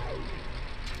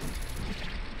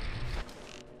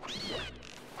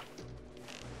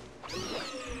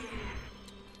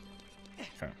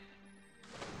 Okay.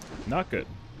 Not good.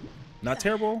 Not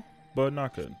terrible, but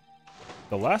not good.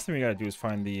 The last thing we gotta do is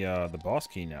find the boss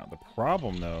key now. The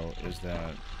problem, though, is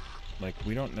that, like,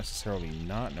 we don't necessarily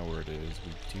not know where it is.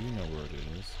 We do know where it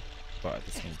is. But at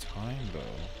the same time, though...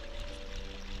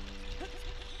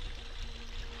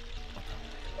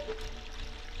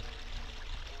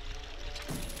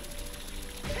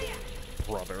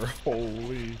 Brother,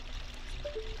 holy...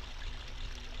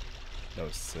 That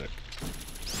was sick.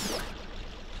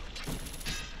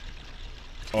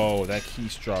 Oh, that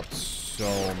keys dropped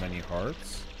so many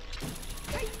hearts.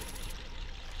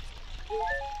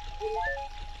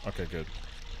 Okay, good.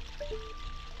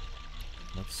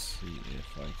 Let's see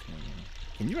if I can...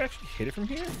 Can you actually hit it from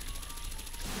here?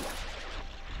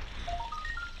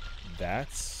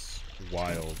 That's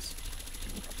wild.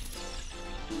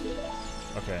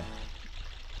 Okay.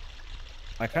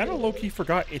 I kind of low-key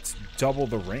forgot it's double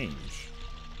the range.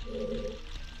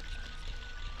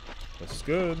 That's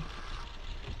good.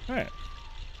 Alright.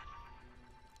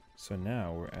 So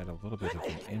now we're at a little bit of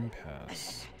an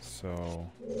impasse. So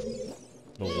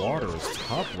the water is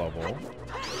top level,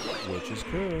 which is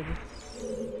good.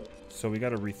 So we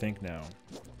gotta rethink now.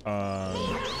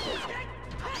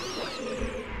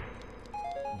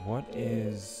 What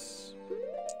is...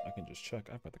 I can just check.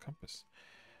 I've got the compass.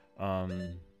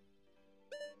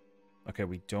 Okay,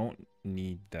 we don't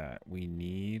need that. We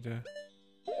need...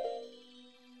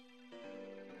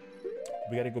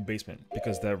 We gotta go basement,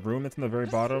 because that room that's in the very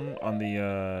bottom on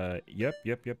the, Yep.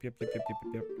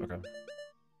 Okay.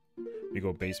 We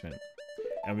go basement.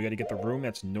 And we gotta get the room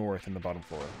that's north in the bottom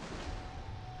floor.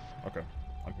 Okay,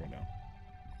 I'm here now.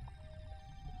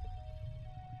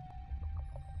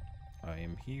 I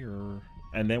am here.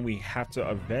 And then we have to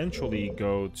eventually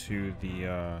go to the,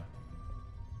 I'm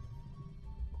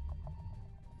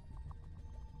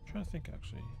trying to think,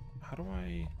 actually. How do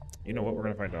I... You know what? We're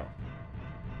gonna find out.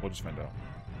 We'll just find out.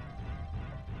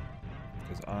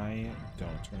 Because I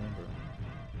don't remember.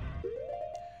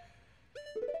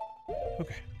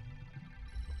 Okay.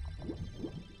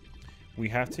 We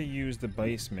have to use the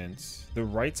basement. The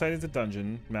right side is the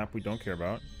dungeon map we don't care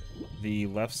about. The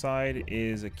left side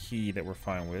is a key that we're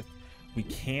fine with. We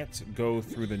can't go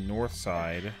through the north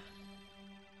side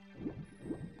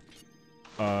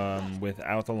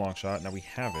without the long shot. Now we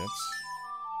have it.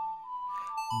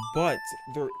 But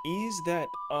there is that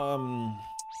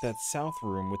that south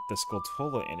room with the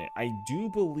Skulltula in it. I do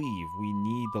believe we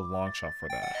need the long shot for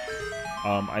that.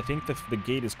 I think the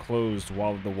gate is closed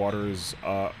while the water is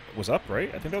was up, right?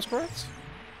 I think that was correct.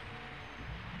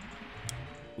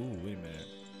 Ooh, wait a minute.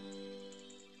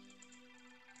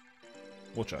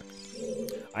 We'll check.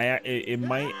 It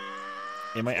might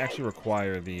actually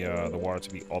require the water to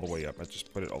be all the way up. I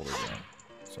just put it all the way down.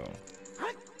 So.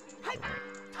 Right.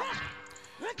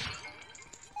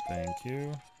 Thank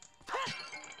you.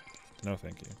 No,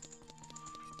 thank you.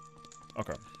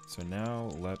 Okay, so now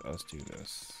let us do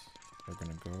this. We're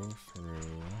gonna go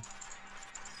through.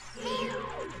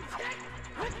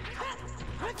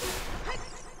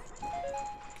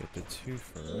 Get the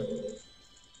twofer.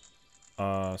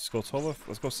 Skulltula,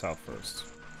 let's go south first.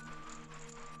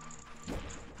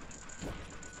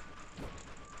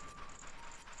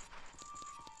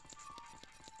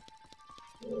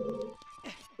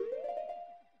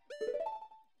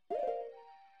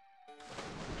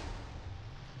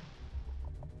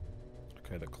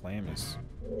 Okay, the clam is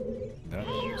that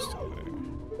still there.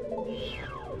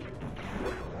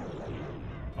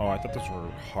 Oh, I thought those were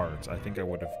hearts. I think I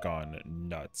would have gone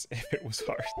nuts if it was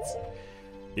hearts.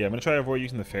 Yeah, I'm gonna try to avoid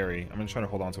using the fairy. I'm gonna try to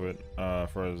hold on to it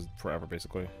for forever,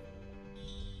 basically.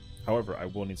 However, I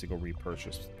will need to go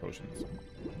repurchase potions,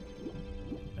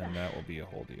 and that will be a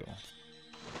whole deal.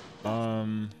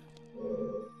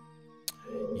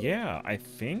 Yeah, I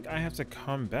think I have to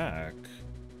come back.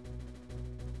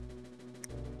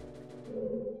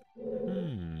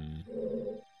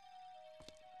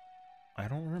 I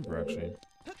don't remember, actually.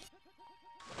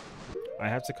 I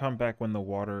have to come back when the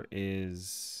water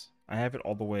is... I have it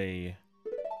all the way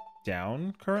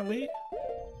down currently.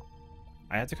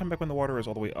 I have to come back when the water is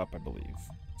all the way up, I believe.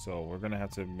 So we're going to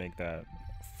have to make that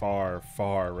far,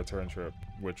 far return trip,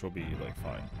 which will be, like,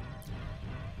 fine.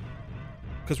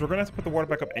 Because we're going to have to put the water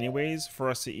back up anyways for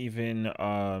us to even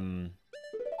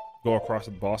go across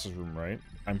the boss's room, right?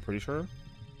 I'm pretty sure.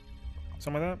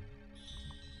 Something like that.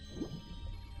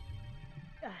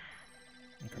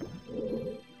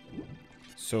 Okay.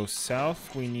 So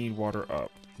south, we need water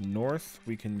up. North,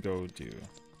 we can go do.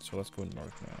 So let's go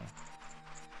north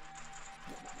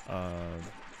now.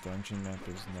 Dungeon map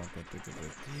is not that big of a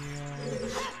deal.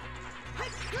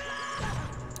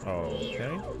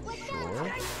 Okay, sure.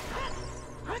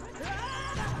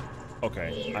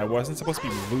 Okay, I wasn't supposed to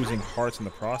be losing hearts in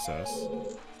the process.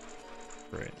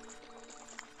 Great.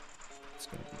 It's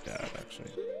gonna be bad,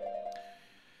 actually.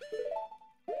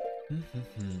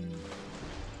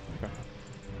 Okay.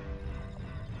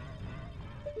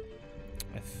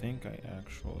 I think I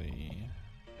actually...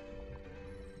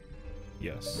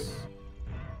 Yes.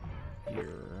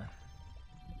 Here.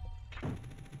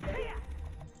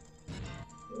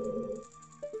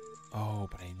 Oh,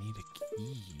 but I need a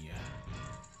key.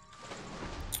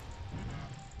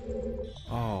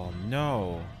 Oh,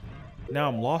 no. Now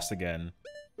I'm lost again.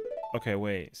 Okay,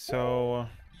 wait. So...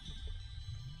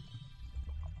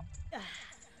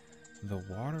 The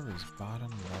water is bottom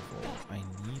level. I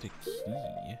need a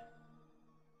key.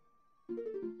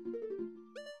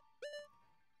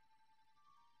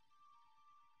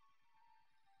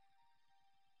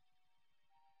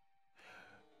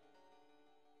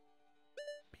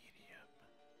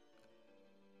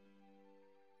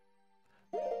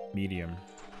 Medium.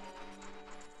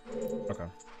 Okay.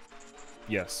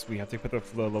 Yes, we have to put the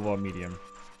level on medium.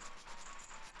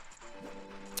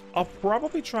 I'll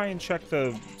probably try and check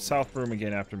the south room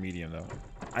again after medium, though.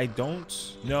 I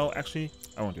don't... No, actually,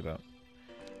 I won't do that.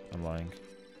 I'm lying.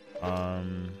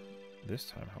 This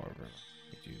time, however,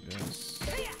 we do this.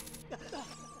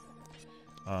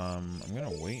 I'm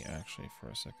gonna wait, actually, for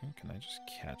a second. Can I just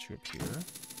catch you up here?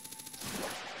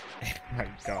 Oh my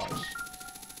gosh.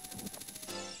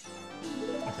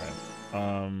 Okay.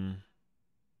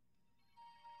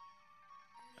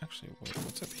 Actually, wait,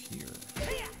 what's up here?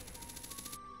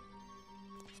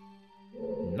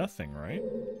 Nothing, right?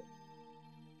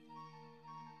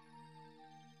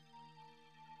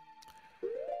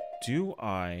 Do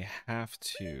I have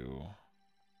to...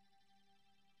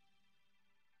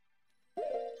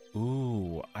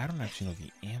 Ooh, I don't actually know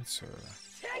the answer.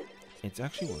 It's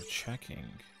actually worth checking.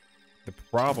 The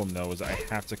problem, though, is I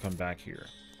have to come back here.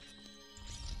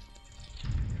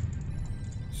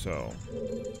 So,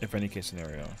 if any case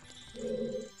scenario.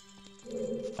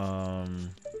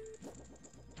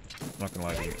 not gonna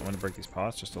lie to you. I'm gonna break these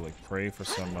pots just to like pray for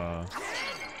some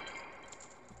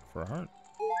for a heart.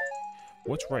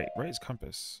 What's right? Right is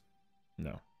compass.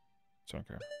 No. So I don't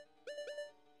care.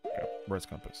 Okay, where's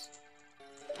compass?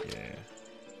 Yeah.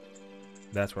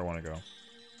 That's where I want to go.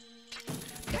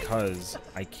 Because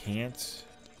I can't...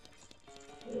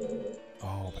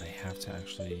 Oh, but I have to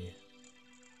actually...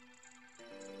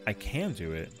 I can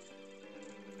do it.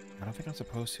 I don't think I'm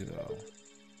supposed to, though.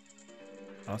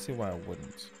 I don't see why I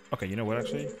wouldn't. Okay, you know what,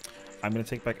 actually? I'm going to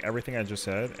take back everything I just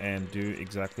said and do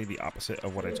exactly the opposite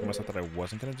of what I told myself that I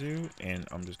wasn't going to do, and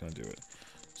I'm just going to do it.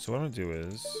 So what I'm going to do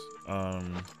is...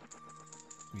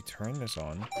 we turn this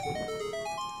on.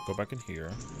 Go back in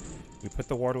here. We put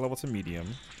the water level to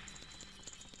medium.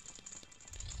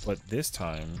 But this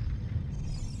time...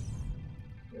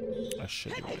 I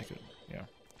should be like it. Yeah.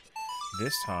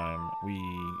 This time, we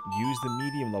use the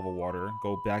medium level water,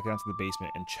 go back down to the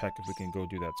basement, and check if we can go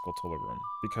do that Skulltula room.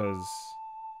 Because...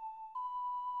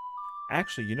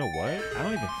 Actually, you know what? I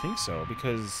don't even think so,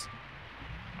 because...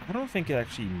 I don't think it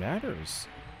actually matters.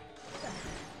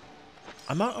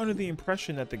 I'm not under the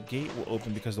impression that the gate will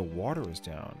open because the water is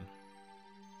down.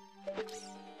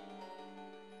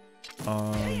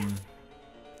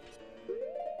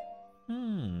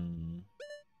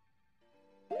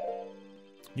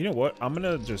 You know what? I'm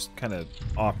gonna just kind of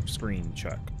off-screen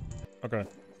check. Okay,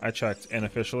 I checked, and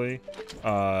officially,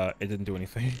 it didn't do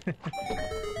anything.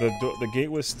 The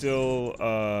gate was still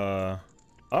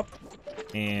up,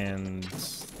 and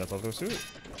that's all there's to it.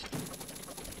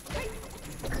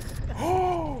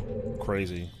 Oh,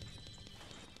 crazy.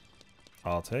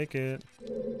 I'll take it.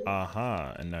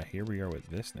 Aha, and now here we are with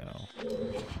this now.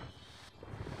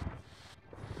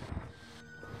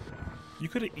 You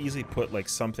could have easily put like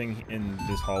something in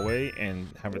this hallway and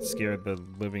have it scare the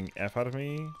living F out of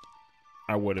me.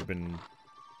 I would have been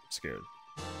scared.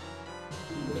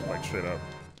 Like straight up.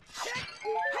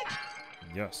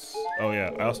 Yes. Oh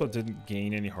yeah, I also didn't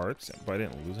gain any hearts, but I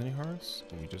didn't lose any hearts.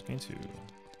 We just gained 2.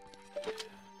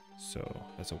 So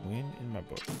that's a win in my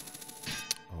book.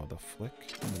 Oh, the flick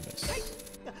and the miss.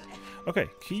 Okay,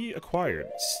 key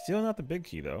acquired. Still not the big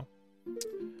key though.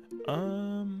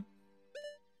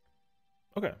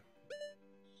 Okay. I'm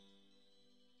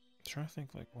trying to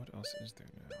think like what else is there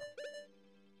now?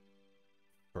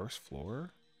 First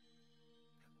floor?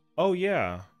 Oh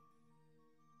yeah.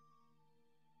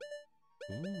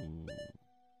 Ooh.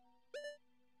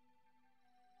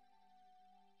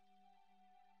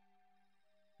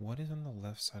 What is on the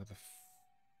left side of the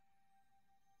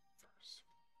first?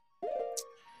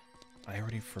 I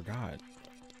already forgot.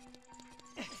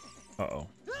 Uh-oh.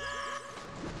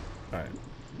 Alright.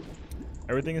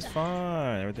 Everything is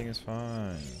fine. Everything is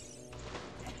fine.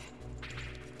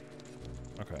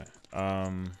 Okay.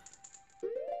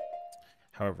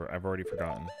 However, I've already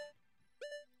forgotten.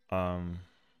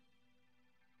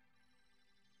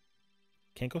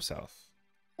 Can't go south.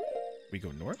 We go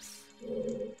north?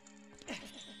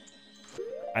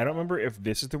 I don't remember if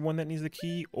this is the one that needs the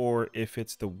key or if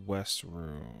it's the west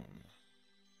room.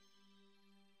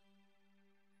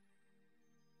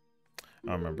 I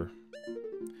don't remember.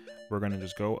 We're gonna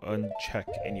just go uncheck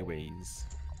anyways.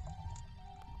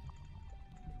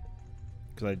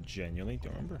 Because I genuinely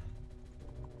don't remember.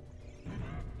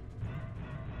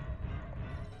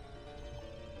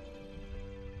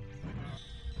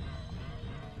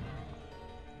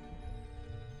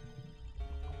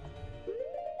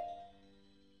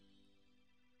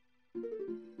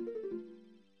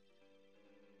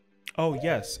 Oh,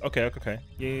 yes. Okay, okay, okay.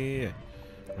 Yeah.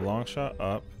 Long shot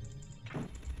up.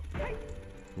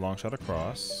 Long shot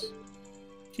across.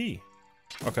 Key.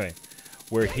 Okay.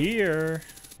 We're here.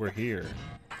 We're here.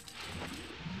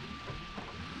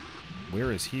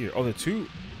 Where is here? Oh, the 2.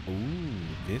 Ooh,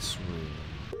 this room.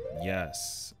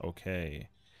 Yes. Okay.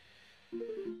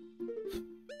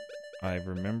 I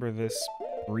remember this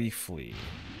briefly.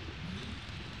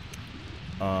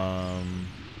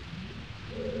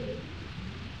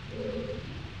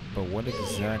 But what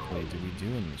exactly do we do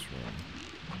in this room?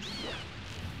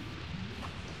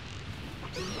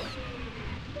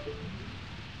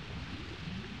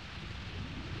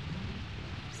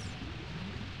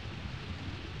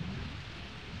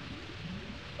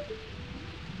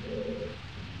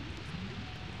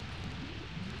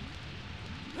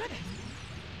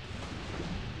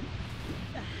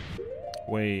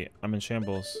 Wait, I'm in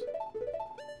shambles.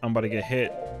 I'm about to get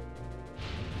hit.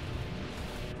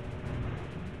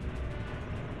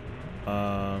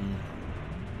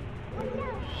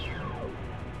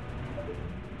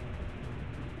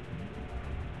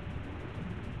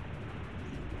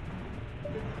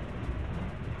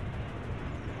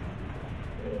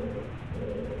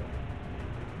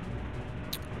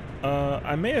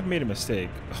 I may have made a mistake.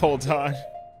 Hold on.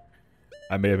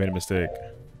 I may have made a mistake.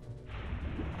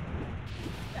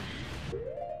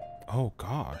 Oh,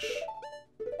 gosh.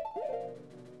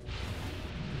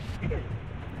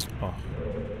 Oh.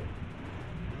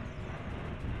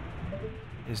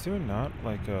 Is there not,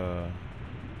 like, a...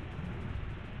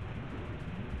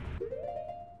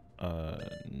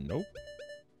 Nope.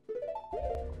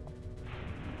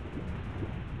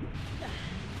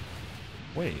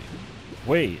 Wait.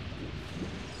 Wait.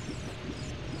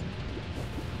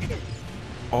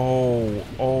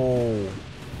 Oh.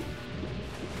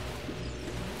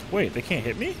 Wait, they can't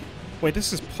hit me? Wait,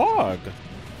 this is Pog.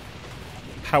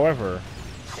 However,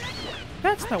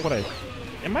 that's not what I...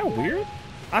 Am I weird?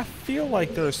 I feel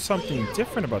like there's something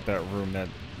different about that room,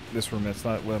 this room, that's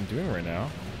not what I'm doing right now.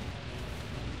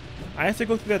 I have to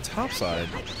go through that top side.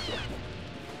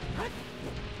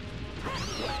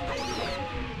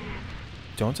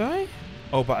 Don't I?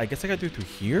 Oh, but I guess I gotta do it through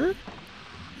here?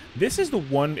 This is the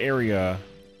one area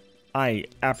I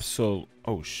absolutely...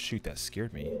 Oh, shoot, that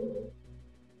scared me.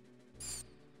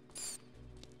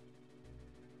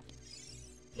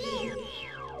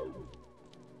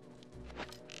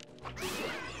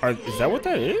 Is that what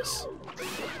that is?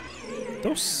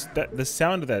 The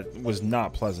sound of that was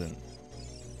not pleasant.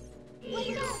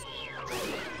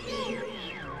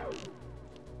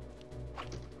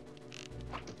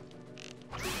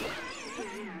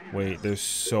 Wait, there's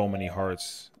so many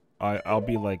hearts. I'll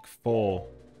be like full.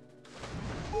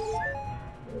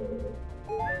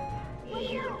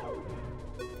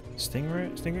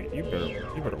 Stingray, you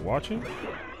better watch it.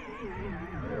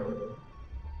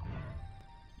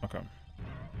 Okay.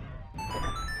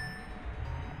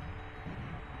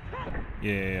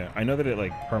 Yeah. I know that it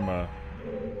like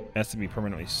has to be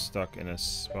permanently stuck in a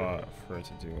spot for it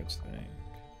to do its thing.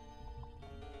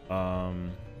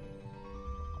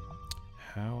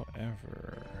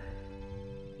 However,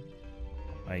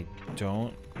 I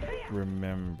don't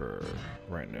remember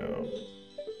right now.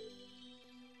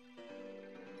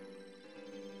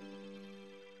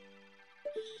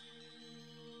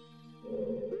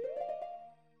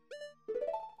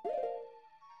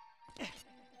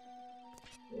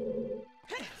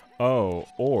 Oh,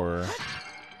 or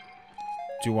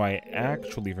do I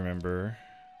actually remember?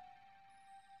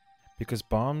 Because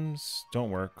bombs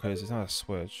don't work because it's not a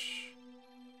switch.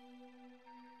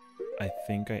 I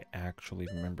think I actually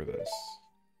remember this.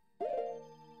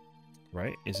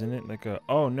 Right? Isn't it like a...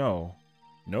 Oh, no.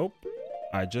 Nope.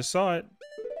 I just saw it.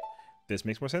 This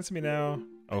makes more sense to me now.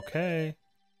 Okay.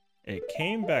 It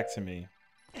came back to me.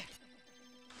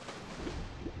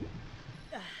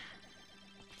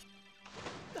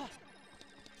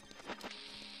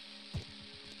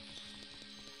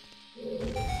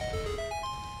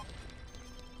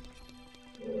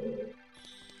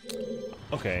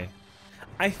 Okay.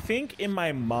 I think in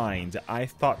my mind, I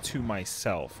thought to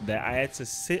myself that I had to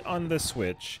sit on the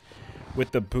switch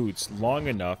with the boots long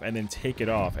enough and then take it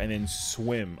off and then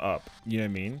swim up. You know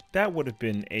what I mean? That would have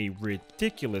been a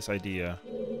ridiculous idea.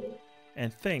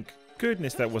 And thank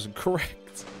goodness that wasn't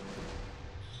correct.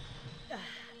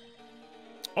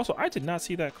 Also, I did not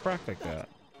see that crack like that.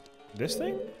 This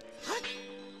thing?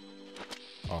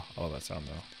 Oh, I love that sound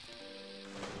though.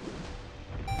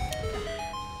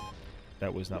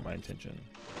 That was not my intention,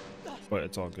 but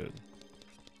it's all good.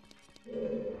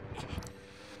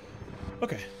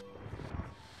 Okay.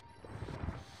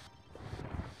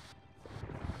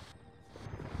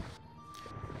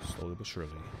 Slowly but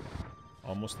surely.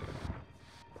 Almost there.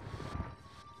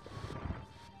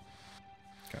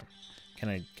 Okay.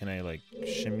 Can I like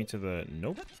shimmy to the...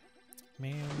 Nope.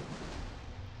 Man.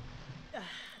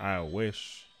 I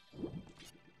wish.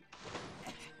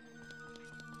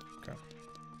 Okay.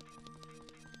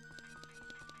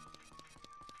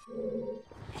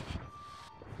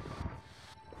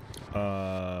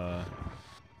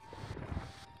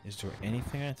 Is there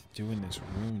anything I have to do in this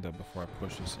room though before I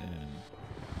push this in?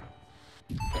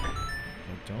 I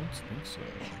don't think so.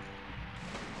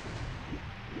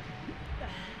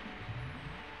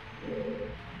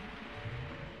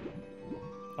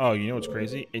 Oh, you know what's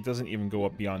crazy? It doesn't even go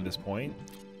up beyond this point.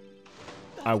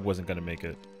 I wasn't gonna make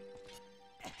it.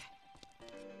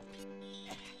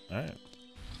 Alright.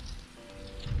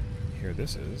 Here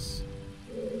this is.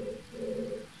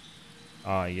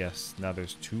 Ah, yes. Now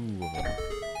there's two of them.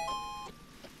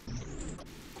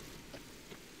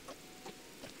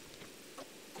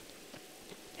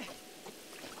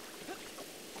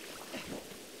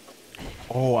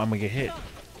 Oh, I'm gonna get hit.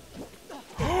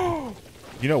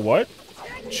 You know what?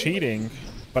 Cheating,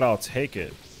 but I'll take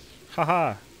it.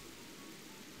 Haha.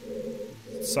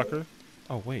 Sucker.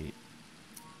 Oh, wait.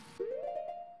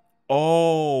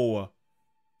 Oh,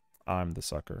 I'm the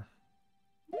sucker.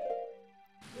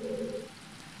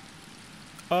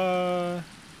 Well,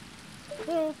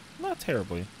 not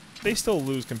terribly. They still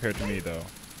lose compared to me, though.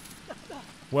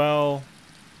 Well,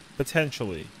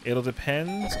 potentially. It'll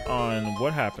depend on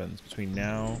what happens between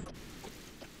now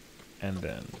and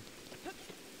then.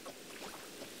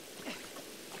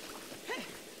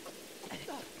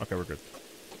 Okay, we're good.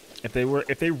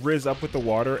 If they riz up with the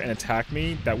water and attack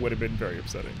me, that would have been very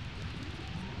upsetting.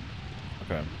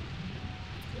 Okay.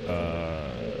 Ooh.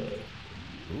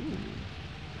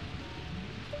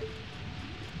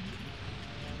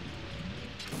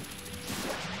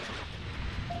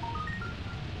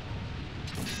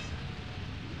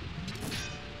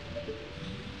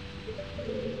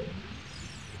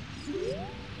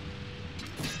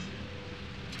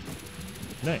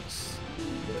 Nice.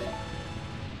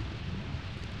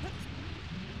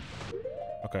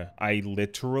 Okay. I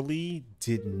literally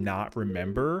did not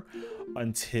remember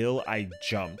until I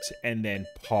jumped and then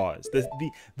paused.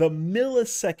 The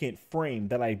millisecond frame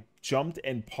that I jumped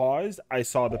and paused, I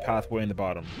saw the pathway in the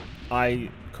bottom.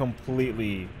 I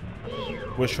completely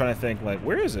was trying to think, like,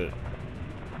 where is it?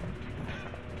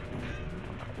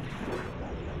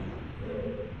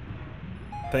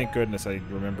 Thank goodness I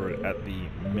remember it at the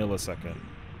millisecond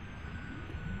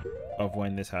of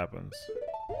when this happens.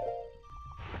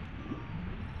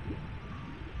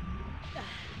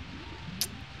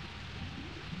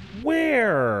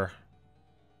 Where?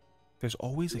 There's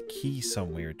always a key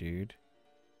somewhere, dude.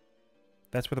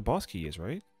 That's where the boss key is,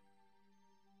 right?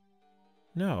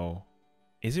 No.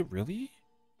 Is it really?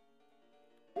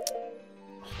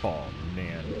 Oh,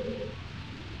 man.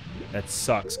 That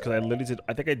sucks, because I literally did...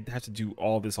 I think I'd have to do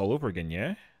all this all over again,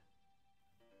 yeah?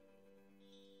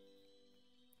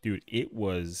 Dude, it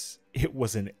was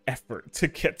an effort to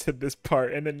get to this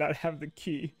part and then not have the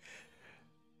key.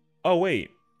 Oh, wait.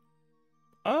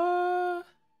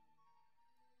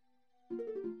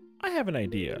 I have an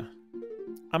idea.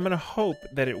 I'm gonna hope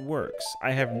that it works.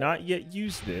 I have not yet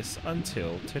used this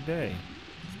until today.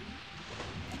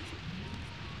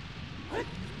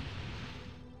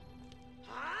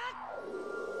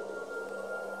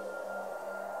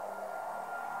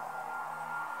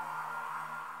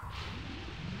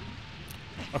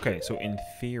 Okay, so in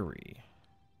theory...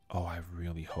 Oh, I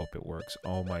really hope it works.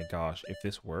 Oh my gosh, if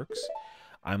this works,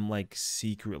 I'm like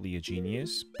secretly a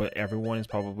genius, but everyone is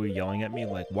probably yelling at me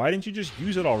like, why didn't you just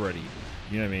use it already?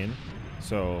 You know what I mean?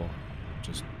 So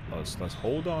just let's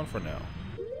hold on for now.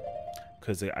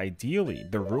 Because ideally,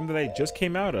 the room that I just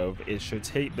came out of, it should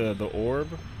take the orb.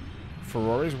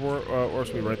 Ferrari's orb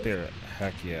should be right there.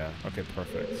 Heck yeah. Okay,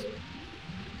 perfect.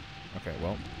 Okay,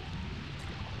 well.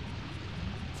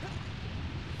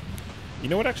 You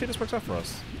know what? Actually, this works out for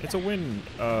us. It's a win,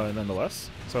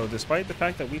 nonetheless. So, despite the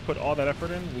fact that we put all that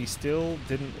effort in, we still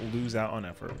didn't lose out on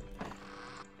effort.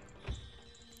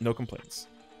 No complaints.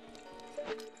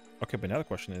 Okay, but now the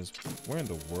question is, where in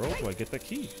the world do I get that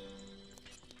key?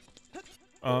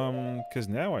 Because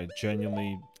now I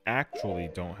genuinely,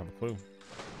 actually don't have a clue.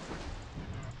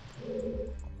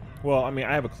 Well, I mean,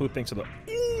 I have a clue thanks to the...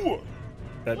 Ooh!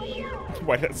 That...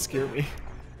 Why did that scare me?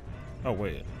 Oh,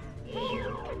 wait.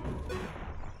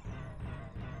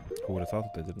 Who would have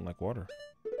thought that they didn't like water?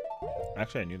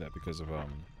 Actually, I knew that because of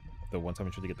the one time I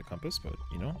tried to get the compass, but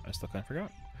you know, I still kind of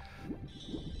forgot.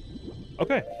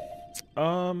 Okay.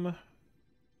 Now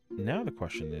the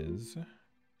question is,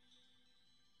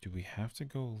 do we have to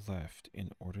go left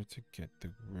in order to get the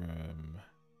room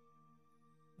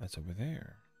that's over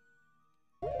there?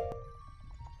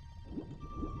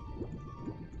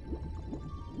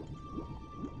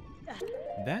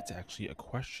 That's actually a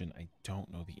question I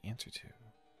don't know the answer to.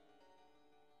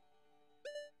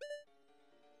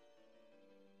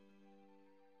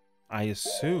 I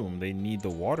assume they need the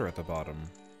water at the bottom.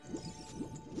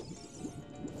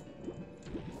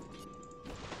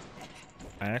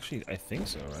 I think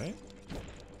so, right?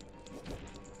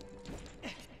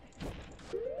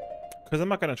 Because I'm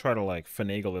not going to try to, like,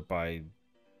 finagle it by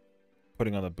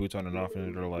putting on the boots on and off in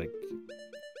order to, like,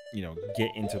 you know,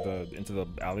 get into the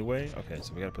alleyway. Okay,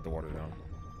 so we got to put the water down.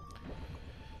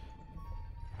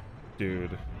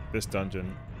 Dude, this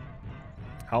dungeon.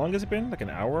 How long has it been? Like an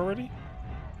hour already?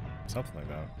 Something like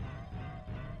that.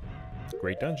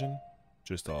 Great dungeon.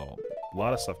 Just a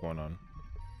lot of stuff going on.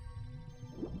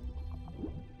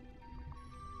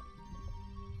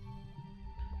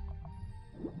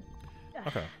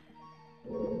 Okay.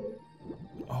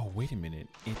 Oh, wait a minute.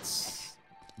 It's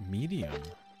medium.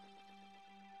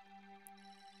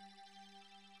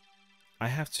 I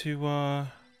have to,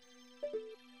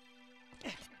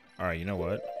 Alright, you know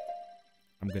what?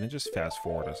 I'm gonna just fast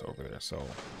forward us over there, so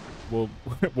we'll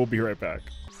we'll be right back.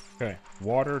 Okay,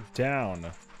 water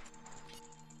down.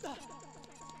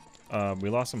 We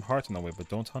lost some hearts on the way, but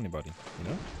don't tell anybody, you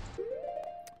know?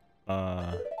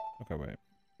 Okay, wait.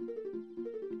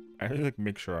 I have to like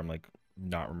make sure I'm like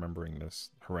not remembering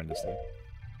this horrendously.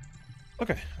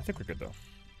 Okay, I think we're good though.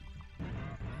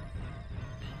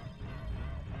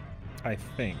 I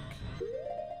think.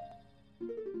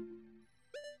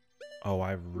 Oh,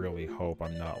 I really hope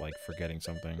I'm not like forgetting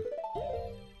something.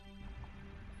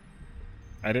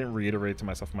 I didn't reiterate to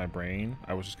myself in my brain.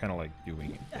 I was just kind of like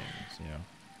doing things, you know.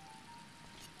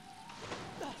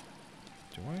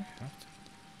 Do I have to?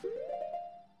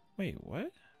 Wait,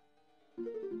 what?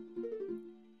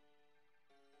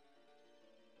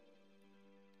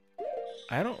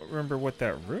 I don't remember what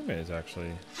that room is,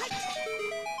 actually.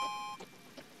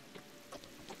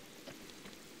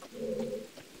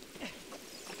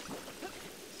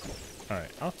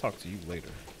 Alright, I'll talk to you later.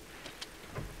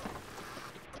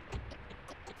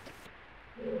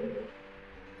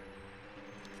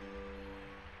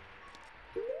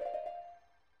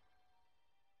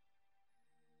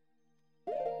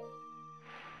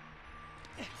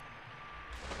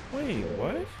 Wait,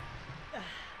 what?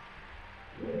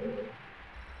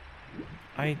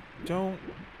 I don't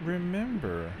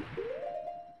remember.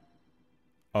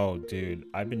 Oh, dude,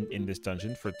 I've been in this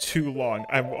dungeon for too long.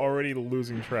 I'm already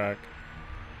losing track.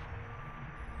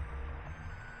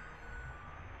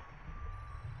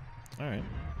 Alright.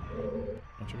 Why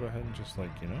don't you go ahead and just,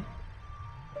 like, you know?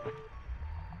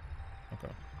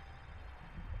 Okay.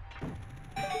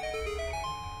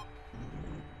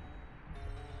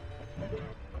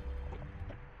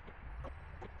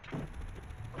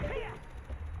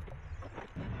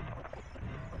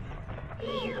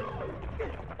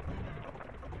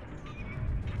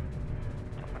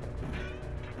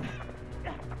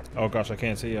 Oh gosh, I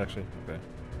can't see actually. Okay.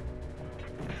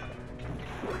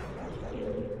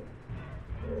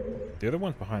 The other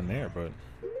one's behind there, but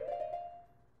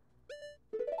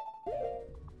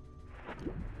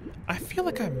I feel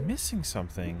like I'm missing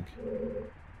something.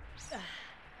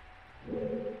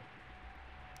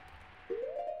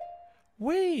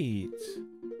 Wait.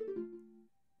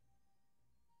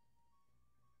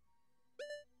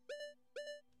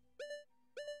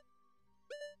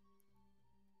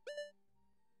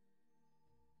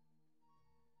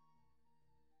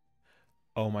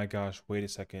 Oh my gosh, wait a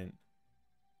second.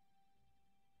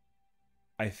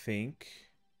 I think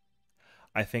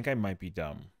I might be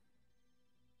dumb.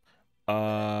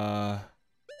 Oh,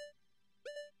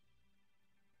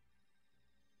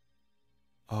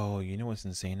 you know what's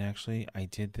insane actually? I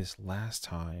did this last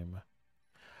time.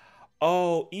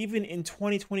 Oh, even in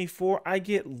 2024, I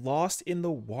get lost in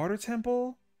the water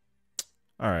temple?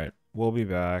 All right, we'll be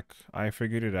back. I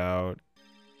figured it out.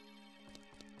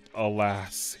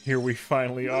 Alas, here we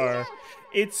finally are.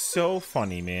 It's so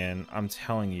funny, man. I'm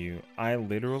telling you. I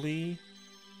literally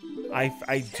I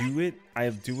do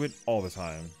it all the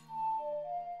time.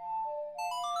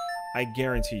 I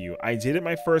guarantee you. I did it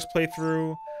my first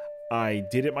playthrough. I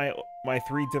did it my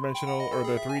three-dimensional or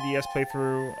the 3DS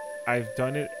playthrough. I've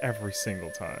done it every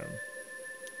single time.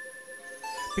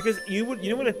 Because you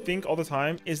know what I think all the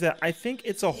time is that I think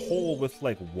it's a hole with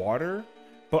like water,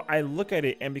 but I look at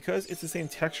it and because it's the same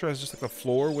texture as just like the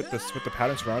floor with the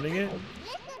pattern surrounding it,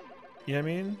 you know what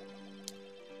I mean?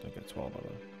 Don't get 12 by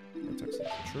the vortex.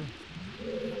 True.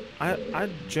 I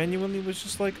genuinely was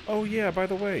just like, oh yeah, by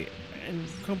the way, and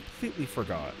completely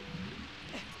forgot.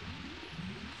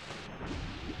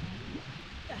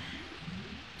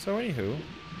 So anywho,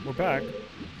 we're back.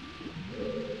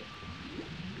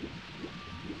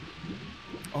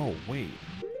 Oh wait,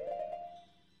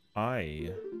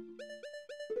 I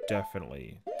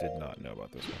definitely did not know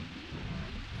about this one.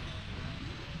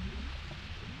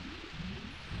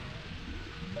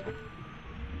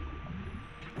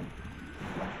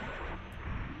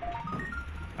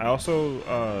 I also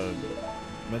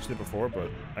mentioned it before,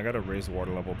 but I gotta raise the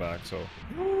water level back, so.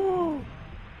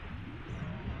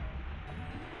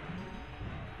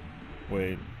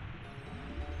 Wait.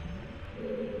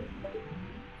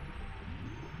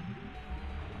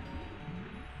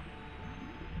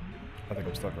 I think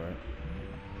I'm stuck, right?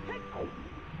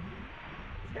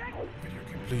 Video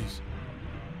game, please.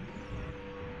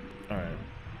 Alright.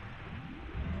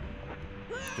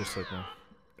 Just like me.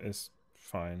 It's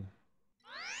fine.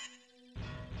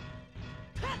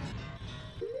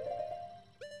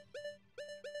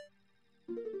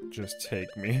 Just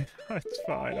take me. It's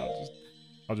fine.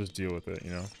 I'll just deal with it,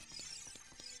 you know.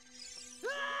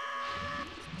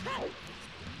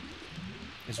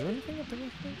 Is there anything up there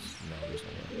with this? No, there's no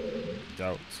way.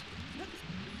 Doubt.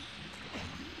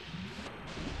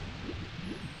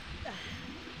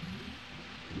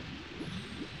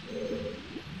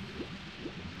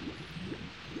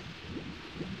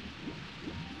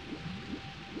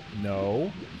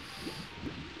 No.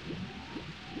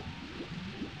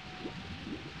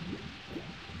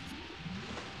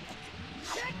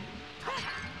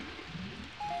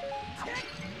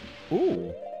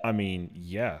 Ooh. I mean,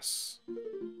 yes.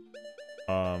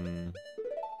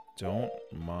 Don't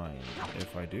mind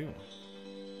if I do.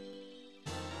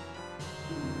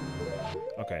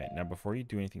 Okay, now before you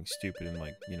do anything stupid and,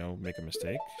 like, you know, make a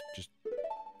mistake, just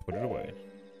put it away.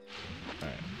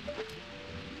 Alright.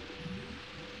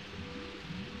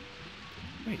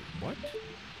 Wait, what?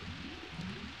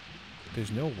 There's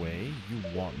no way you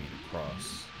want me to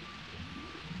cross.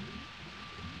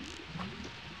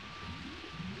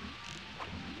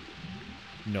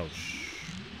 No, shh.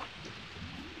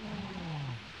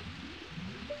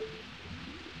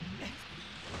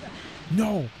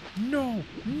 No! No!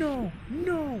 No!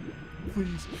 No!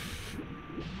 Please.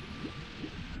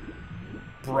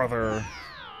 Brother.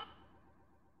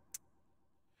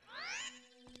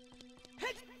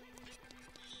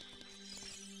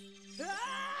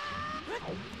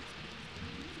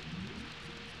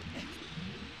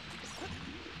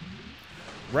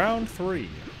 Round 3.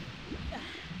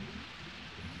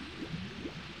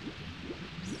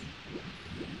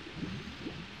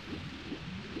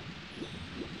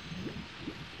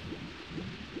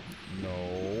 No.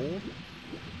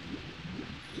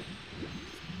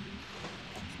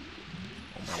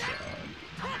 Oh my god.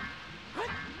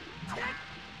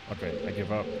 Okay, I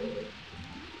give up.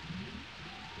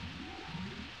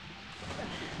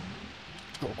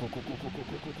 Go, go, go, go, go, go, go,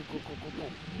 go, go, go, go, go, go.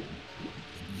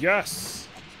 Yes!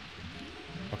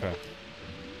 Okay.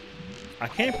 I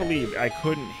can't believe I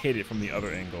couldn't hit it from the other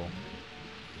angle.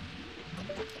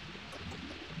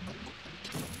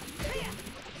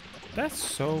 That's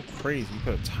so crazy. You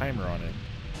put a timer on it.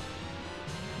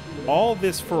 All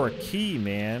this for a key,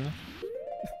 man.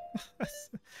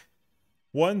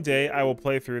 One day I will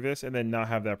play through this and then not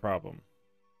have that problem.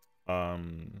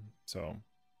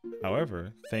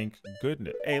 However, thank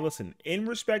goodness. Hey, listen, in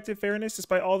respect to fairness,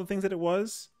 despite all the things that it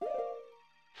was,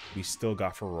 we still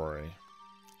got Ferrari.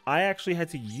 I actually had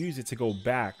to use it to go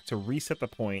back to reset the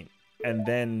point, and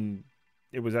then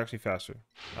it was actually faster.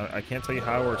 I can't tell you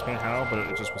how or explain how, but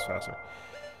it just was faster.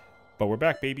 But we're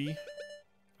back, baby.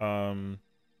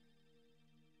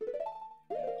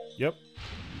 Yep,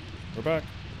 we're back.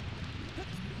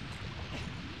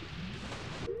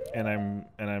 And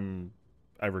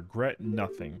I regret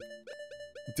nothing,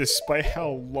 despite how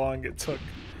long it took.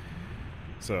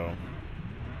 So.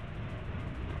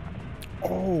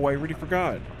 Oh, I already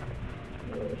forgot.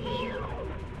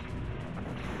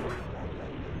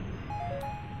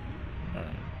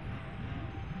 Alright.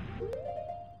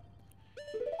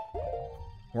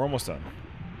 We're almost done.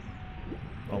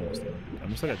 Almost done. I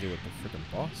must gotta deal with the freaking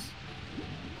boss.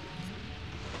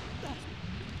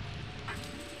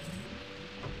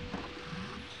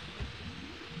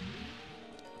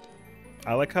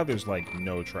 I like how there's like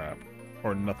no trap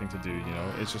or nothing to do, you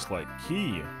know? It's just like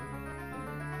key.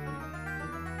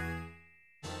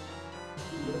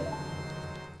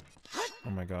 Oh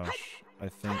my gosh. I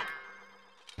think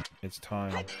it's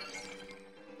time.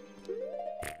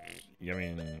 I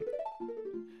mean,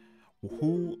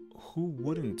 who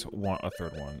wouldn't want a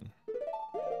third one?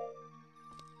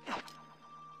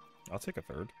 I'll take a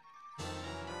third.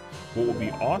 What would be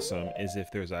awesome is if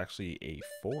there's actually a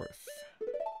fourth.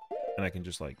 And I can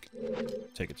just, like,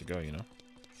 take it to go, you know?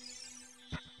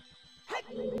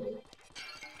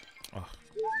 Oh,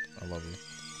 I love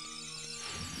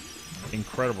you.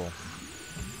 Incredible.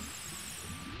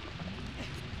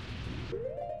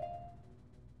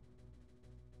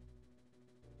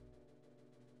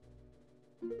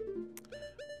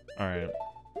 Alright.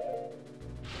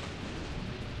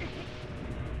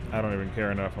 I don't even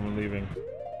care enough. I'm leaving.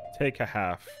 Take a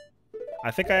half. I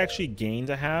think I actually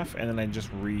gained a half, and then I just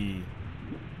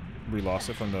re-lost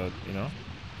it from the, you know?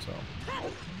 So.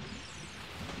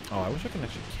 Oh, I wish I could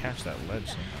actually catch that ledge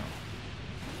somehow.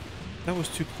 That was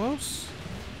too close.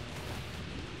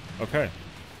 Okay.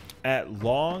 At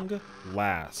long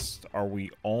last, are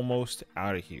we almost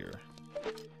out of here?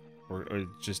 We're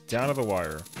just down to the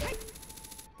wire.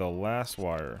 The last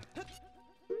wire.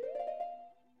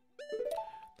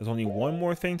 There's only one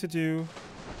more thing to do.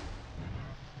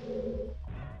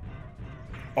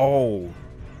 Oh,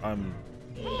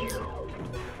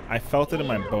 I felt it in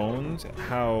my bones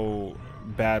how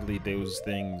badly those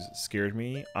things scared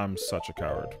me. I'm such a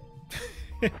coward.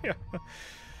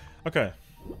 Okay.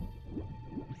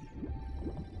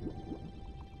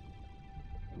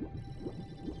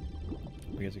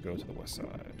 We have to go to the west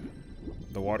side.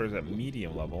 The water's at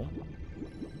medium level.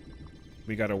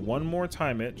 We gotta one more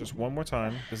time it. Just one more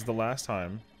time. This is the last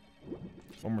time.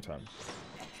 One more time.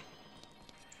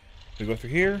 We go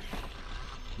through here.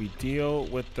 We deal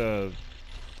with the...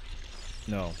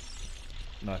 No.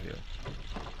 Not here.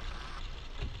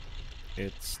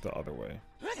 It's the other way.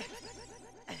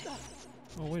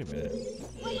 Oh, wait a minute.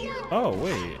 Oh,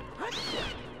 wait.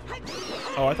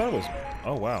 Oh, I thought it was...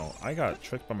 Oh, wow. I got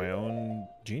tricked by my own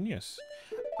genius.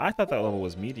 I thought that level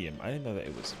was medium. I didn't know that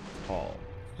it was tall.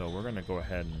 So we're going to go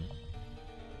ahead and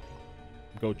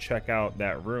go check out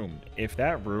that room. If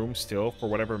that room still, for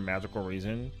whatever magical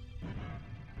reason...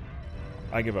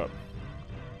 I give up.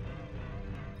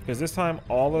 Because this time,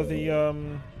 all of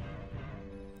the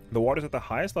water's at the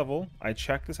highest level. I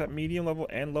checked this at medium level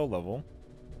and low level.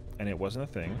 And it wasn't a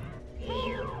thing.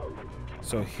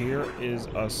 So here is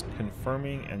us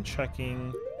confirming and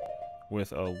checking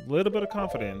with a little bit of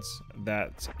confidence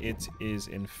that it is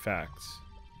in fact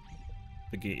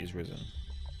the gate is risen.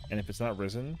 And if it's not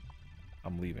risen,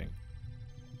 I'm leaving.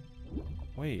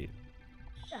 Wait.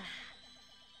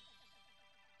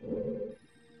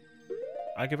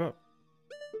 I give up.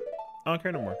 I don't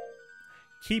care no more.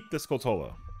 Keep the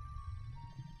Skulltula.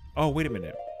 Oh, wait a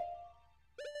minute.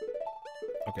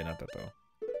 Okay, not that though.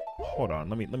 Hold on,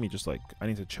 let me just like, I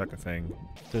need to check a thing.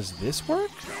 Does this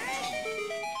work?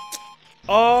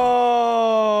 Oh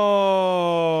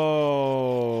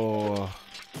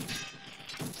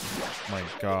my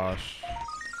gosh.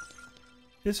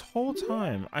 This whole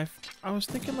time, I was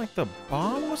thinking like the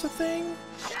bomb was a thing?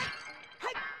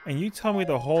 And you tell me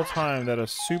the whole time that a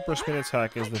super spin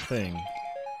attack is the thing.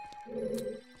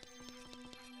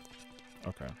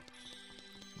 Okay.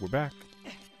 We're back.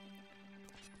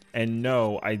 And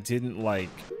no, I didn't like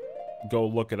go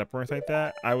look it up or anything like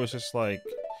that. I was just like,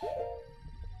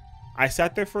 I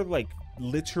sat there for like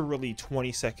literally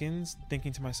 20 seconds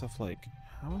thinking to myself like,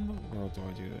 how in the world do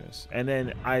I do this? And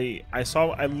then I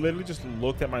literally just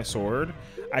looked at my sword.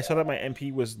 I saw that my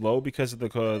MP was low because of the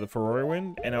Ferrari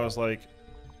wind, and I was like,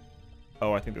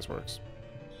 oh, I think this works.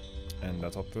 And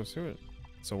that's all there is to it.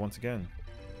 So once again,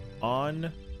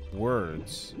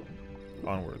 onwards.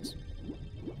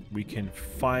 We can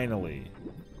finally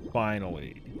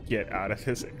get out of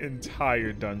this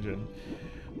entire dungeon.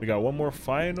 We got one more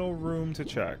final room to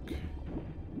check.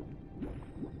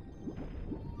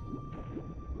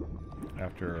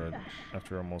 After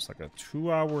almost like a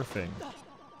 2-hour thing.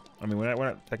 I mean, we're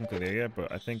not technically there yet,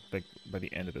 but I think like by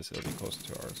the end of this, it'll be close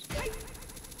to 2 hours.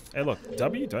 Hey, look,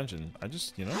 W dungeon. I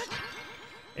just, you know,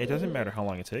 it doesn't matter how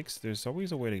long it takes. There's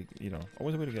always a way to, you know,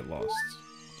 always a way to get lost.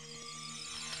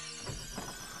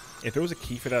 If there was a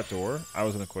key for that door, I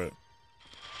was gonna quit.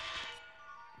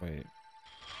 Wait.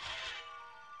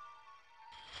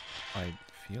 I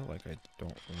feel like I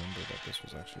don't remember that this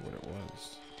was actually what it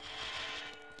was.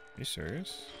 Are you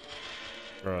serious?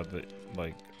 Bro,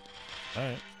 like,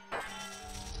 alright.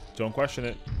 Don't question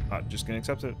it. I'm just gonna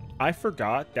accept it. I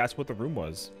forgot that's what the room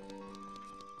was.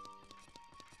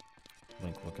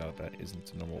 Link, look out, that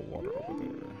isn't normal water over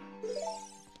there.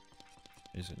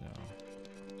 Is it now?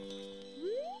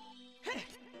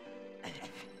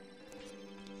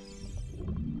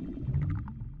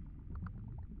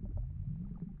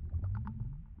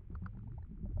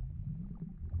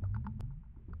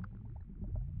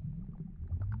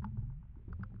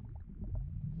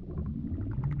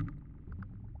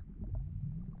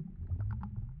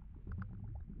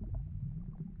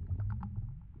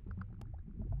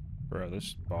 Bro,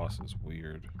 this boss is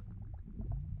weird.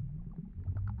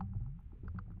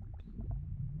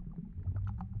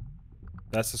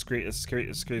 That's the scariest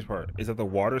part, is that the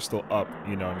water's still up,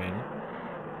 you know what I mean?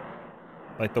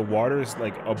 Like, the water's,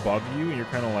 like, above you, and you're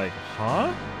kind of like,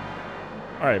 huh?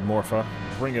 Alright, Morpha,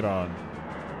 bring it on.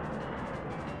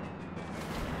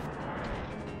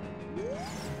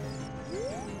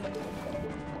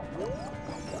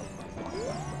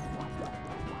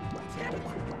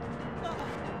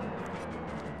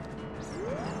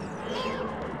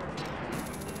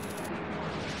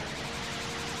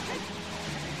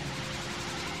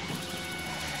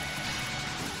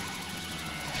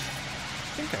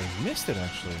 I missed it,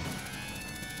 actually.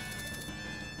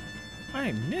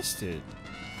 I missed it.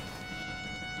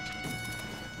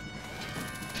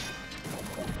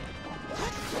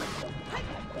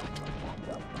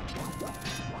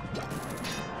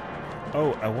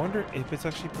 Oh, I wonder if it's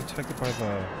actually protected by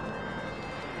the...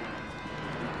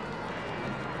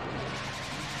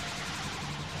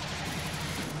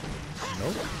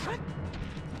 Nope.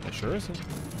 It sure isn't.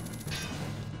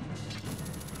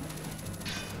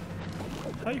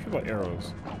 How do you feel about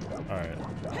arrows? Alright.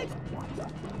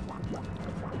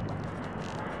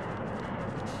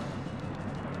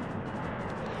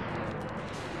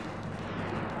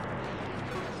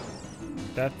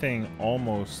 That thing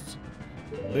almost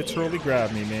literally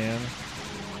grabbed me, man.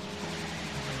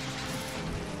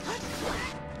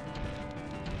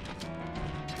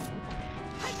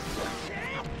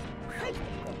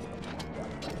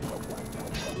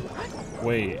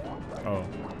 Wait. Oh.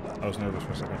 I was nervous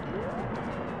for a second.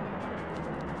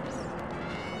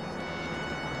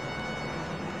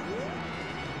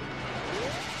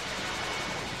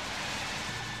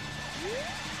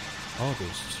 Oh,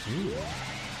 there's two.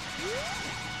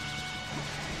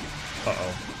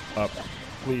 Uh-oh. Up.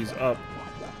 Please, up.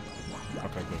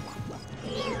 Okay, good.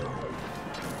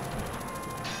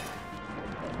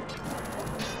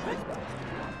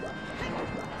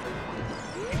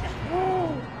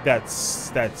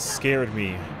 That scared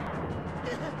me.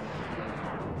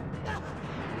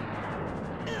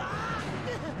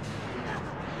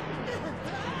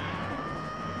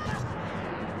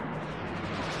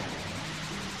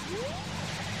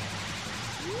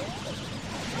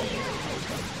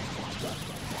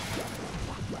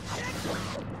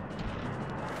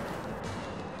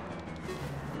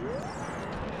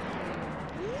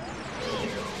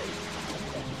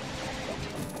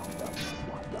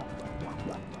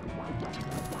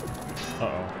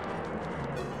 Uh-oh.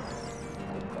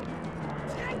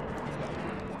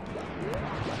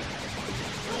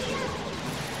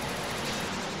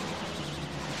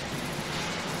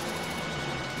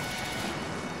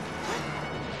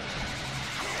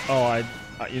 Oh,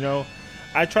 you know,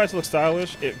 I tried to look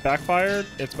stylish. It backfired.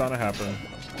 It's bound to happen.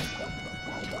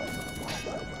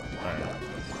 Alright.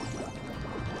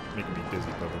 Making me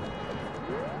dizzy, brother.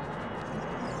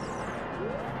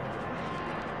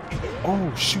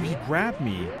 Oh, shoot, he grabbed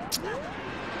me.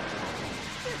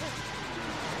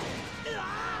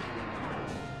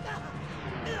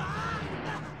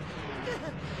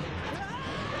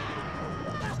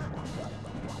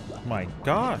 My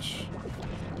gosh.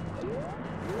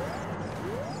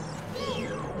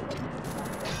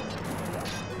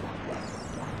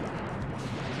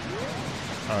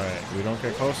 Alright, we don't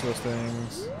get close to those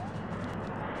things.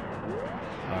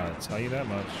 I'll tell you that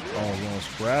much. Oh, you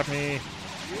almost grabbed me.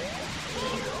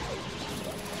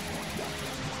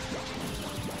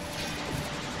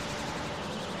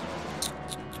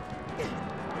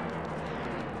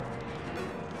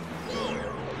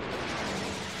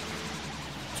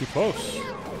 Too close.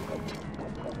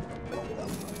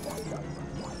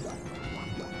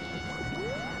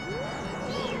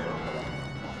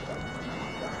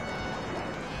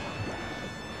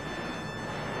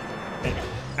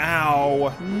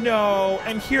 Ow, no.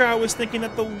 And here I was thinking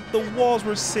that the walls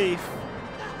were safe.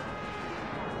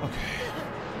 Okay.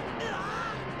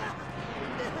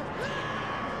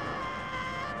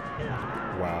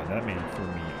 Wow, that man threw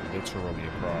me literally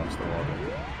across the wall.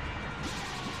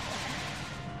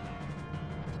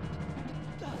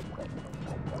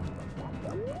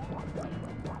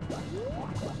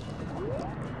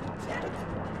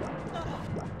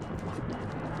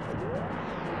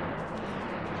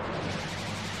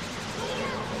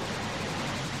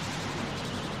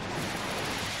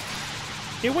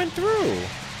 It went through.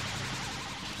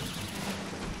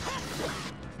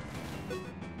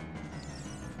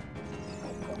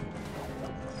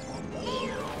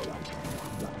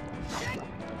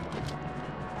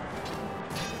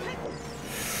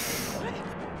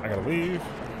 I gotta leave.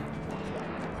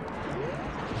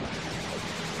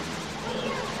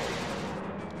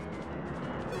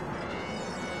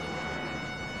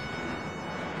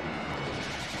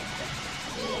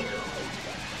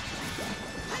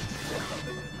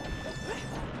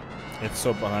 It's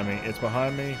so behind me. It's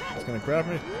behind me. It's gonna grab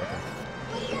me. Okay.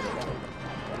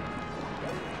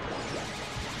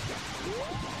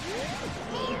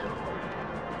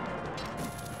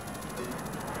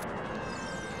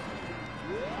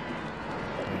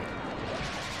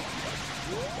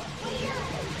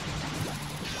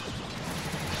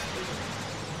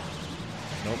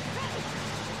 Nope.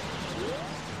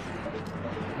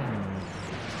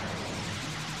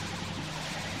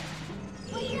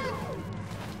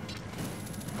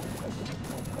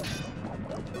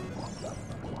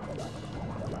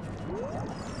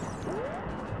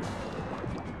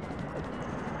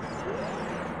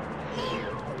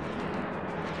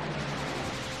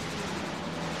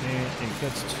 It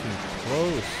gets too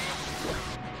close.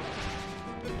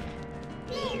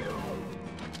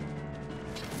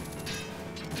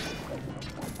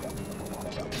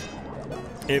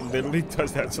 It literally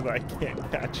does that so that I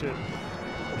can't catch it.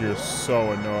 You're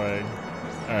so annoying.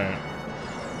 Alright.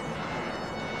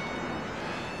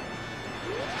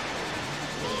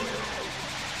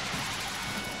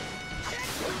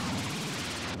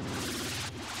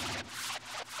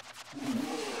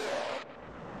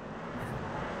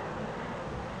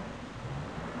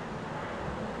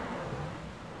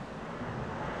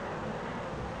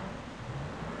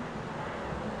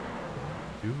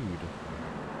 Dude.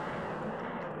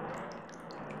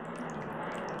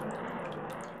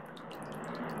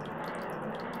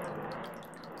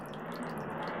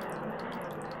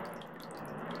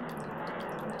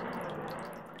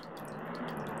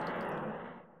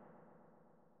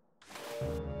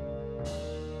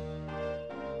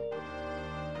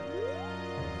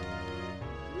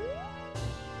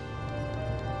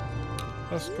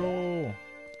 Let's go.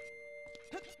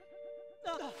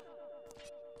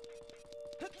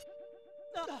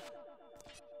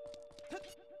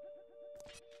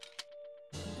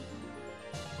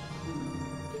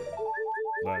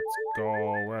 Let's go.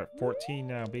 We're at 14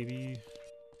 now, baby.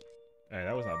 Hey,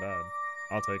 that was not bad.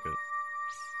 I'll take it.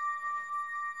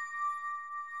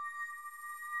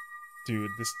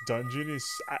 Dude, this dungeon is...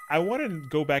 I want to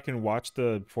go back and watch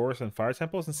the Forest and Fire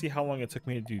Temples and see how long it took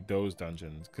me to do those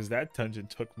dungeons. Because that dungeon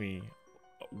took me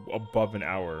above an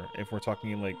hour. If we're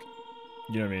talking like...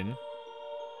 You know what I mean?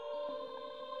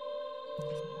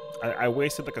 I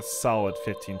wasted like a solid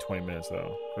 15-20 minutes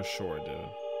though. For sure I did.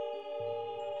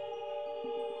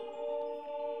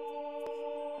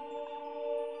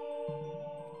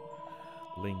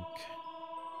 Link.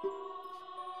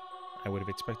 I would have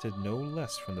expected no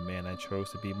less from the man I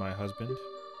chose to be my husband.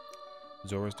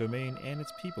 Zora's domain and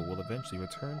its people will eventually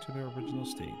return to their original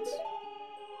states.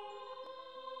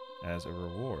 As a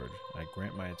reward, I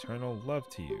grant my eternal love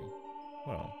to you.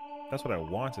 Well, that's what I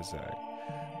want to say,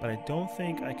 but I don't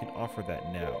think I can offer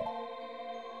that now.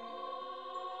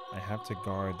 I have to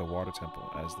guard the water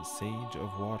temple as the Sage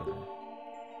of Water.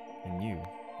 And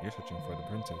you're searching for the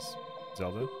princess.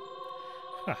 Zelda?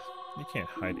 Ha! You can't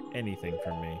hide anything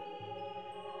from me.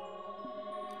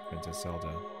 Princess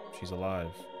Zelda. She's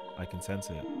alive. I can sense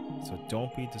it. So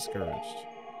don't be discouraged.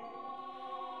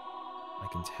 I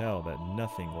can tell that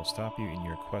nothing will stop you in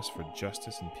your quest for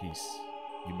justice and peace.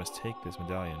 You must take this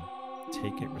medallion.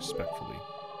 Take it respectfully.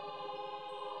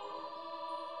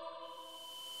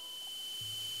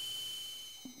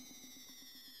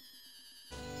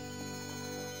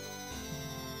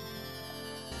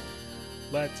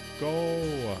 Let's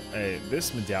go! Hey,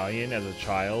 this medallion as a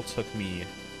child took me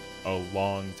a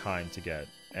long time to get.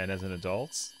 And as an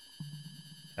adult,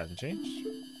 hasn't changed.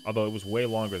 Although it was way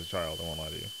longer as a child, I won't lie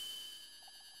to you.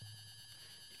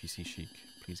 If you see Sheik,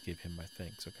 please give him my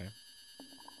thanks, okay?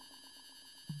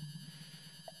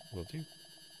 Will do.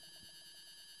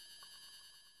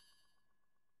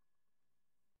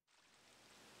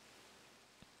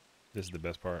 This is the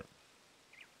best part.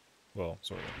 Well,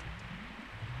 sort of.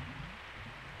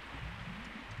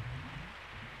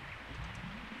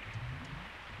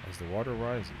 As the water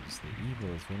rises, the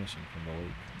evil is vanishing from the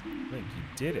lake. Link, you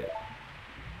did it!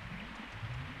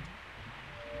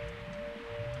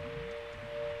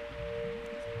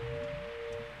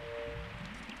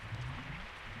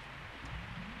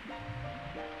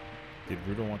 Did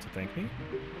Ruto want to thank me?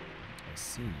 I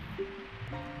see.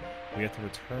 We have to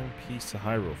return peace to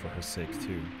Hyrule for her sake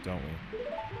too, don't we?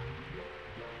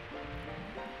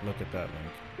 Look at that,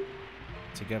 Link.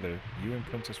 Together, you and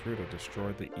Princess Ruto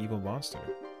destroyed the evil monster.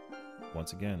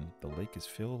 Once again, the lake is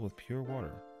filled with pure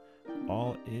water.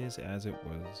 All is as it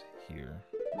was here.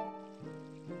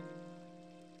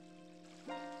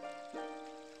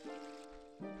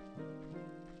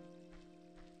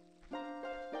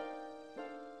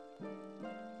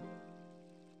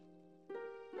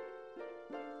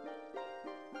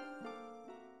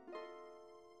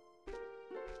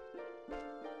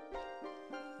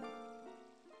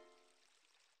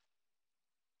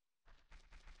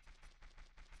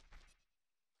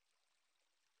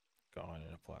 Gone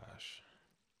in a flash.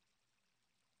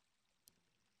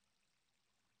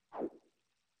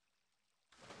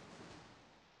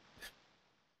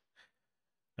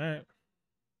 Alright.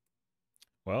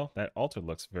 Well, that altar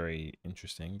looks very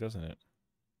interesting, doesn't it?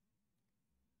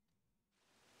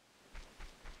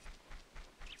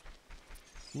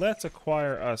 Let's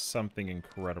acquire us something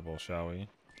incredible, shall we?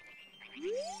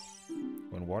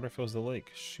 When water fills the lake,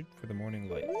 shoot for the morning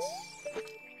lights.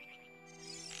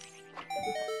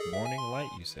 Morning light,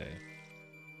 you say?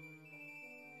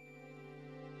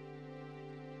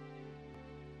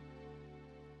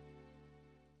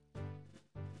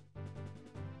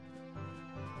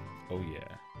 Oh yeah.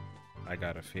 I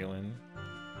got a feeling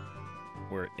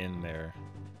we're in there.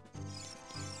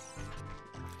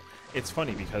 It's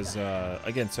funny because,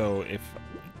 again, so if...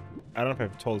 I don't know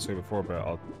if I've told this way before, but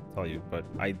I'll tell you. But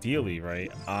ideally,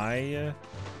 right, I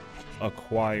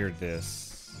acquired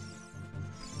this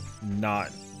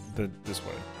not this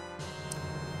way.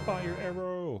 Fire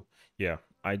arrow! Yeah,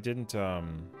 I didn't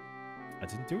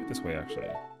do it this way, actually.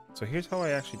 So here's how I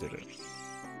actually did it.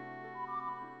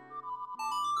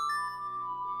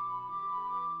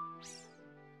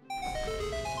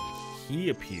 he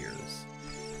appears,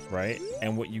 right?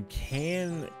 And what you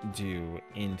can do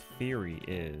in theory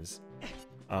is,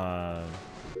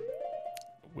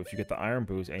 if you get the iron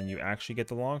boots and you actually get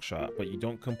the long shot, but you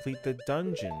don't complete the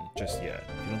dungeon just yet.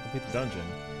 If you don't complete the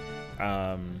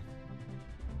dungeon,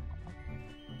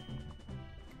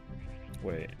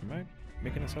 wait, am I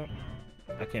making this up?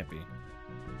 I can't be.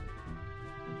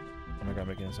 Oh my god, I'm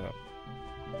making this up.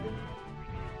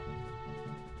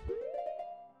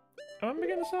 Am I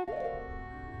making this up?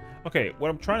 Okay, what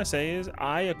I'm trying to say is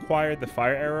I acquired the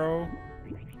fire arrow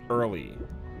early.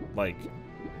 Like,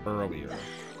 earlier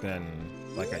than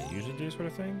like I usually do, sort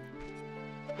of thing.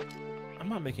 I'm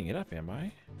not making it up, am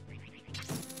I?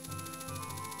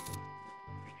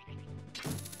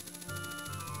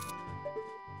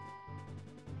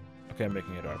 Okay, I'm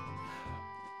making it up.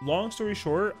 Long story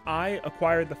short, I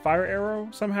acquired the fire arrow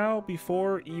somehow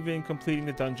before even completing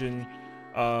the dungeon.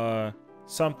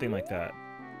 Something like that.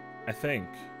 I think.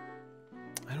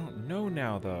 I don't know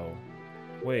now though.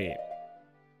 Wait.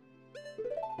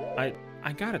 I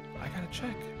gotta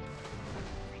check.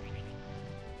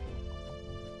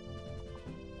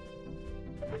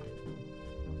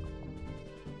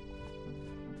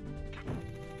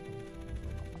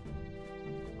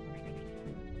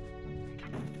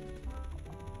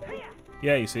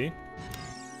 Yeah, you see?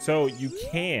 So you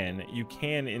can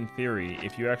in theory,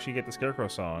 if you actually get the Scarecrow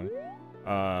song,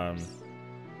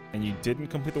 and you didn't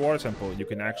complete the water temple, you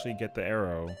can actually get the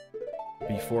arrow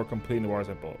before completing the water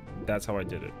temple. That's how I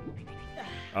did it.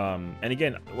 And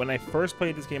again, when I first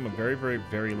played this game a very, very,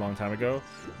 very long time ago,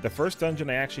 the first dungeon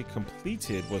I actually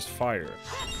completed was fire.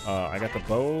 I got the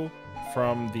bow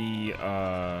from the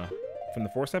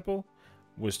Forest Temple.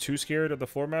 Was too scared of the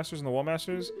floor masters and the wall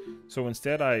masters, so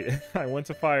instead I went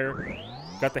to fire,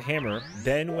 got the hammer,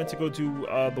 then went to go do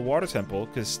the water temple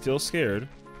because still scared,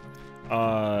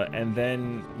 and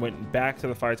then went back to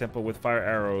the fire temple with fire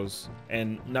arrows.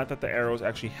 And not that the arrows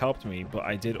actually helped me, but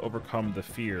I did overcome the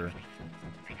fear,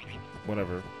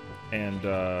 whatever, and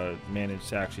managed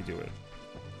to actually do it.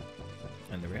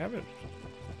 And there we have it.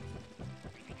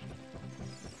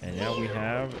 And now we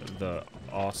have the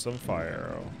awesome fire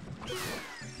arrow.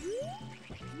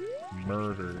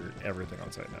 Murdered everything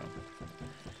on site now.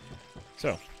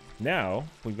 So now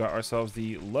we've got ourselves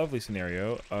the lovely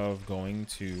scenario of going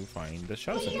to find the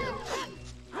Shadow Center.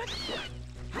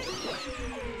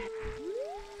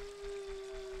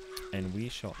 And we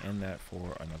shall end that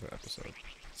for another episode.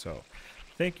 So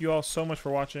thank you all so much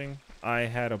for watching. I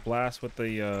had a blast with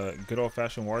the good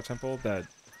old-fashioned water temple, that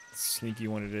sneaky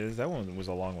one it is. That one was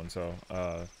a long one, so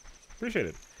appreciate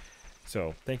it.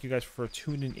 So thank you guys for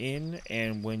tuning in,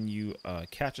 and when you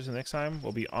catch us the next time,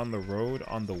 we'll be on the road,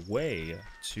 on the way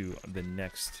to the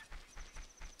next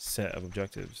set of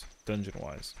objectives,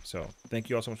 dungeon-wise. So thank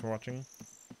you all so much for watching.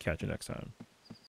 Catch you next time.